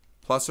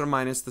plus or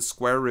minus the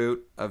square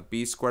root of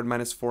b squared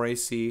minus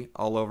 4ac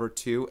all over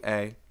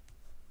 2a.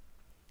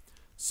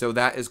 So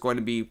that is going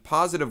to be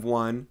positive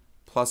 1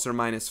 plus or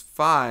minus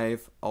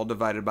 5 all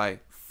divided by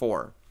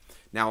 4.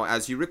 Now,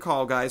 as you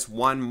recall, guys,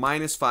 1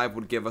 minus 5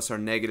 would give us our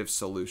negative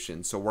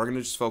solution. So we're going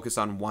to just focus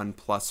on 1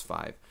 plus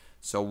 5.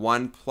 So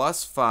 1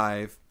 plus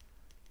 5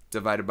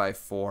 divided by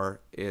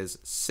 4 is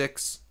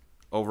 6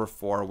 over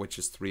 4, which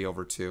is 3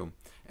 over 2.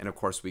 And of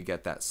course, we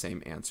get that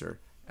same answer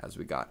as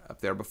we got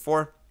up there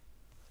before.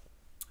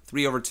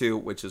 3 over 2,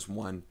 which is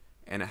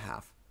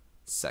 1.5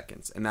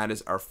 seconds. And that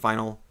is our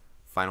final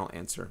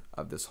answer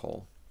of this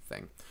whole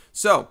thing.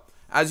 So,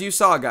 as you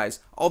saw, guys,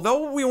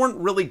 although we weren't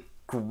really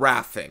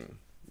graphing,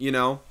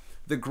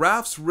 the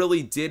graphs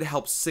really did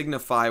help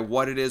signify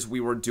what it is we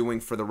were doing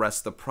for the rest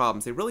of the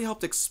problems. They really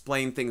helped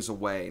explain things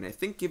away, and I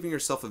think giving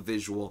yourself a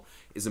visual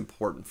is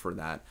important for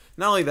that.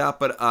 Not only that,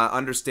 but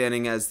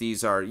understanding, as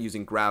these are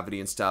using gravity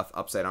and stuff,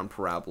 upside down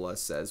parabola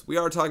says we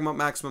are talking about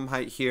maximum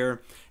height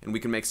here, and we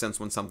can make sense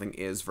when something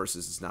is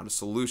versus is not a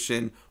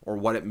solution, or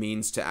what it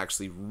means to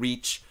actually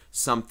reach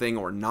something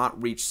or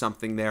not reach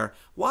something there.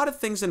 A lot of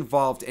things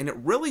involved, and it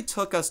really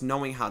took us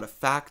knowing how to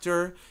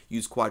factor,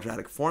 use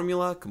quadratic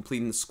formula,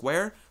 completing the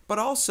square, but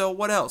also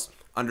what else?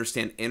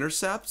 Understand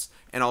intercepts,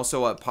 and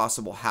also a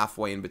possible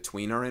halfway in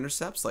between our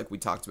intercepts, like we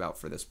talked about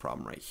for this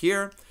problem right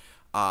here.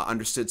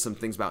 Understood some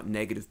things about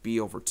negative b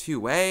over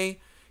 2a.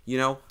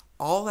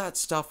 All that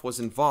stuff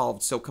was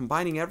involved, so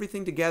combining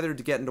everything together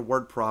to get into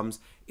word problems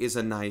is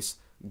a nice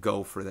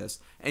go for this.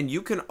 And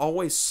you can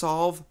always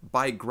solve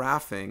by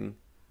graphing,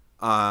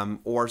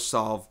 or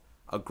solve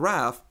a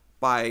graph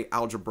by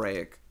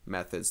algebraic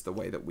methods, the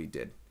way that we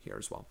did here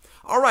as well.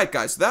 All right,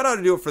 guys, that ought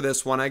to do it for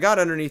this one. I got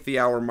underneath the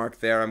hour mark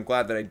there. I'm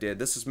glad that I did.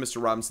 This is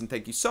Mr. Robinson.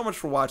 Thank you so much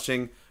for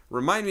watching.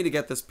 Remind me to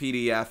get this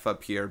PDF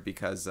up here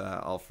because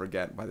I'll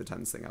forget by the time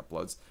this thing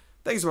uploads.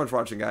 Thanks so much for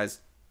watching, guys.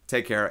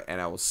 Take care, and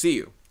I will see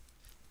you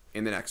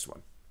in the next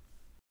one.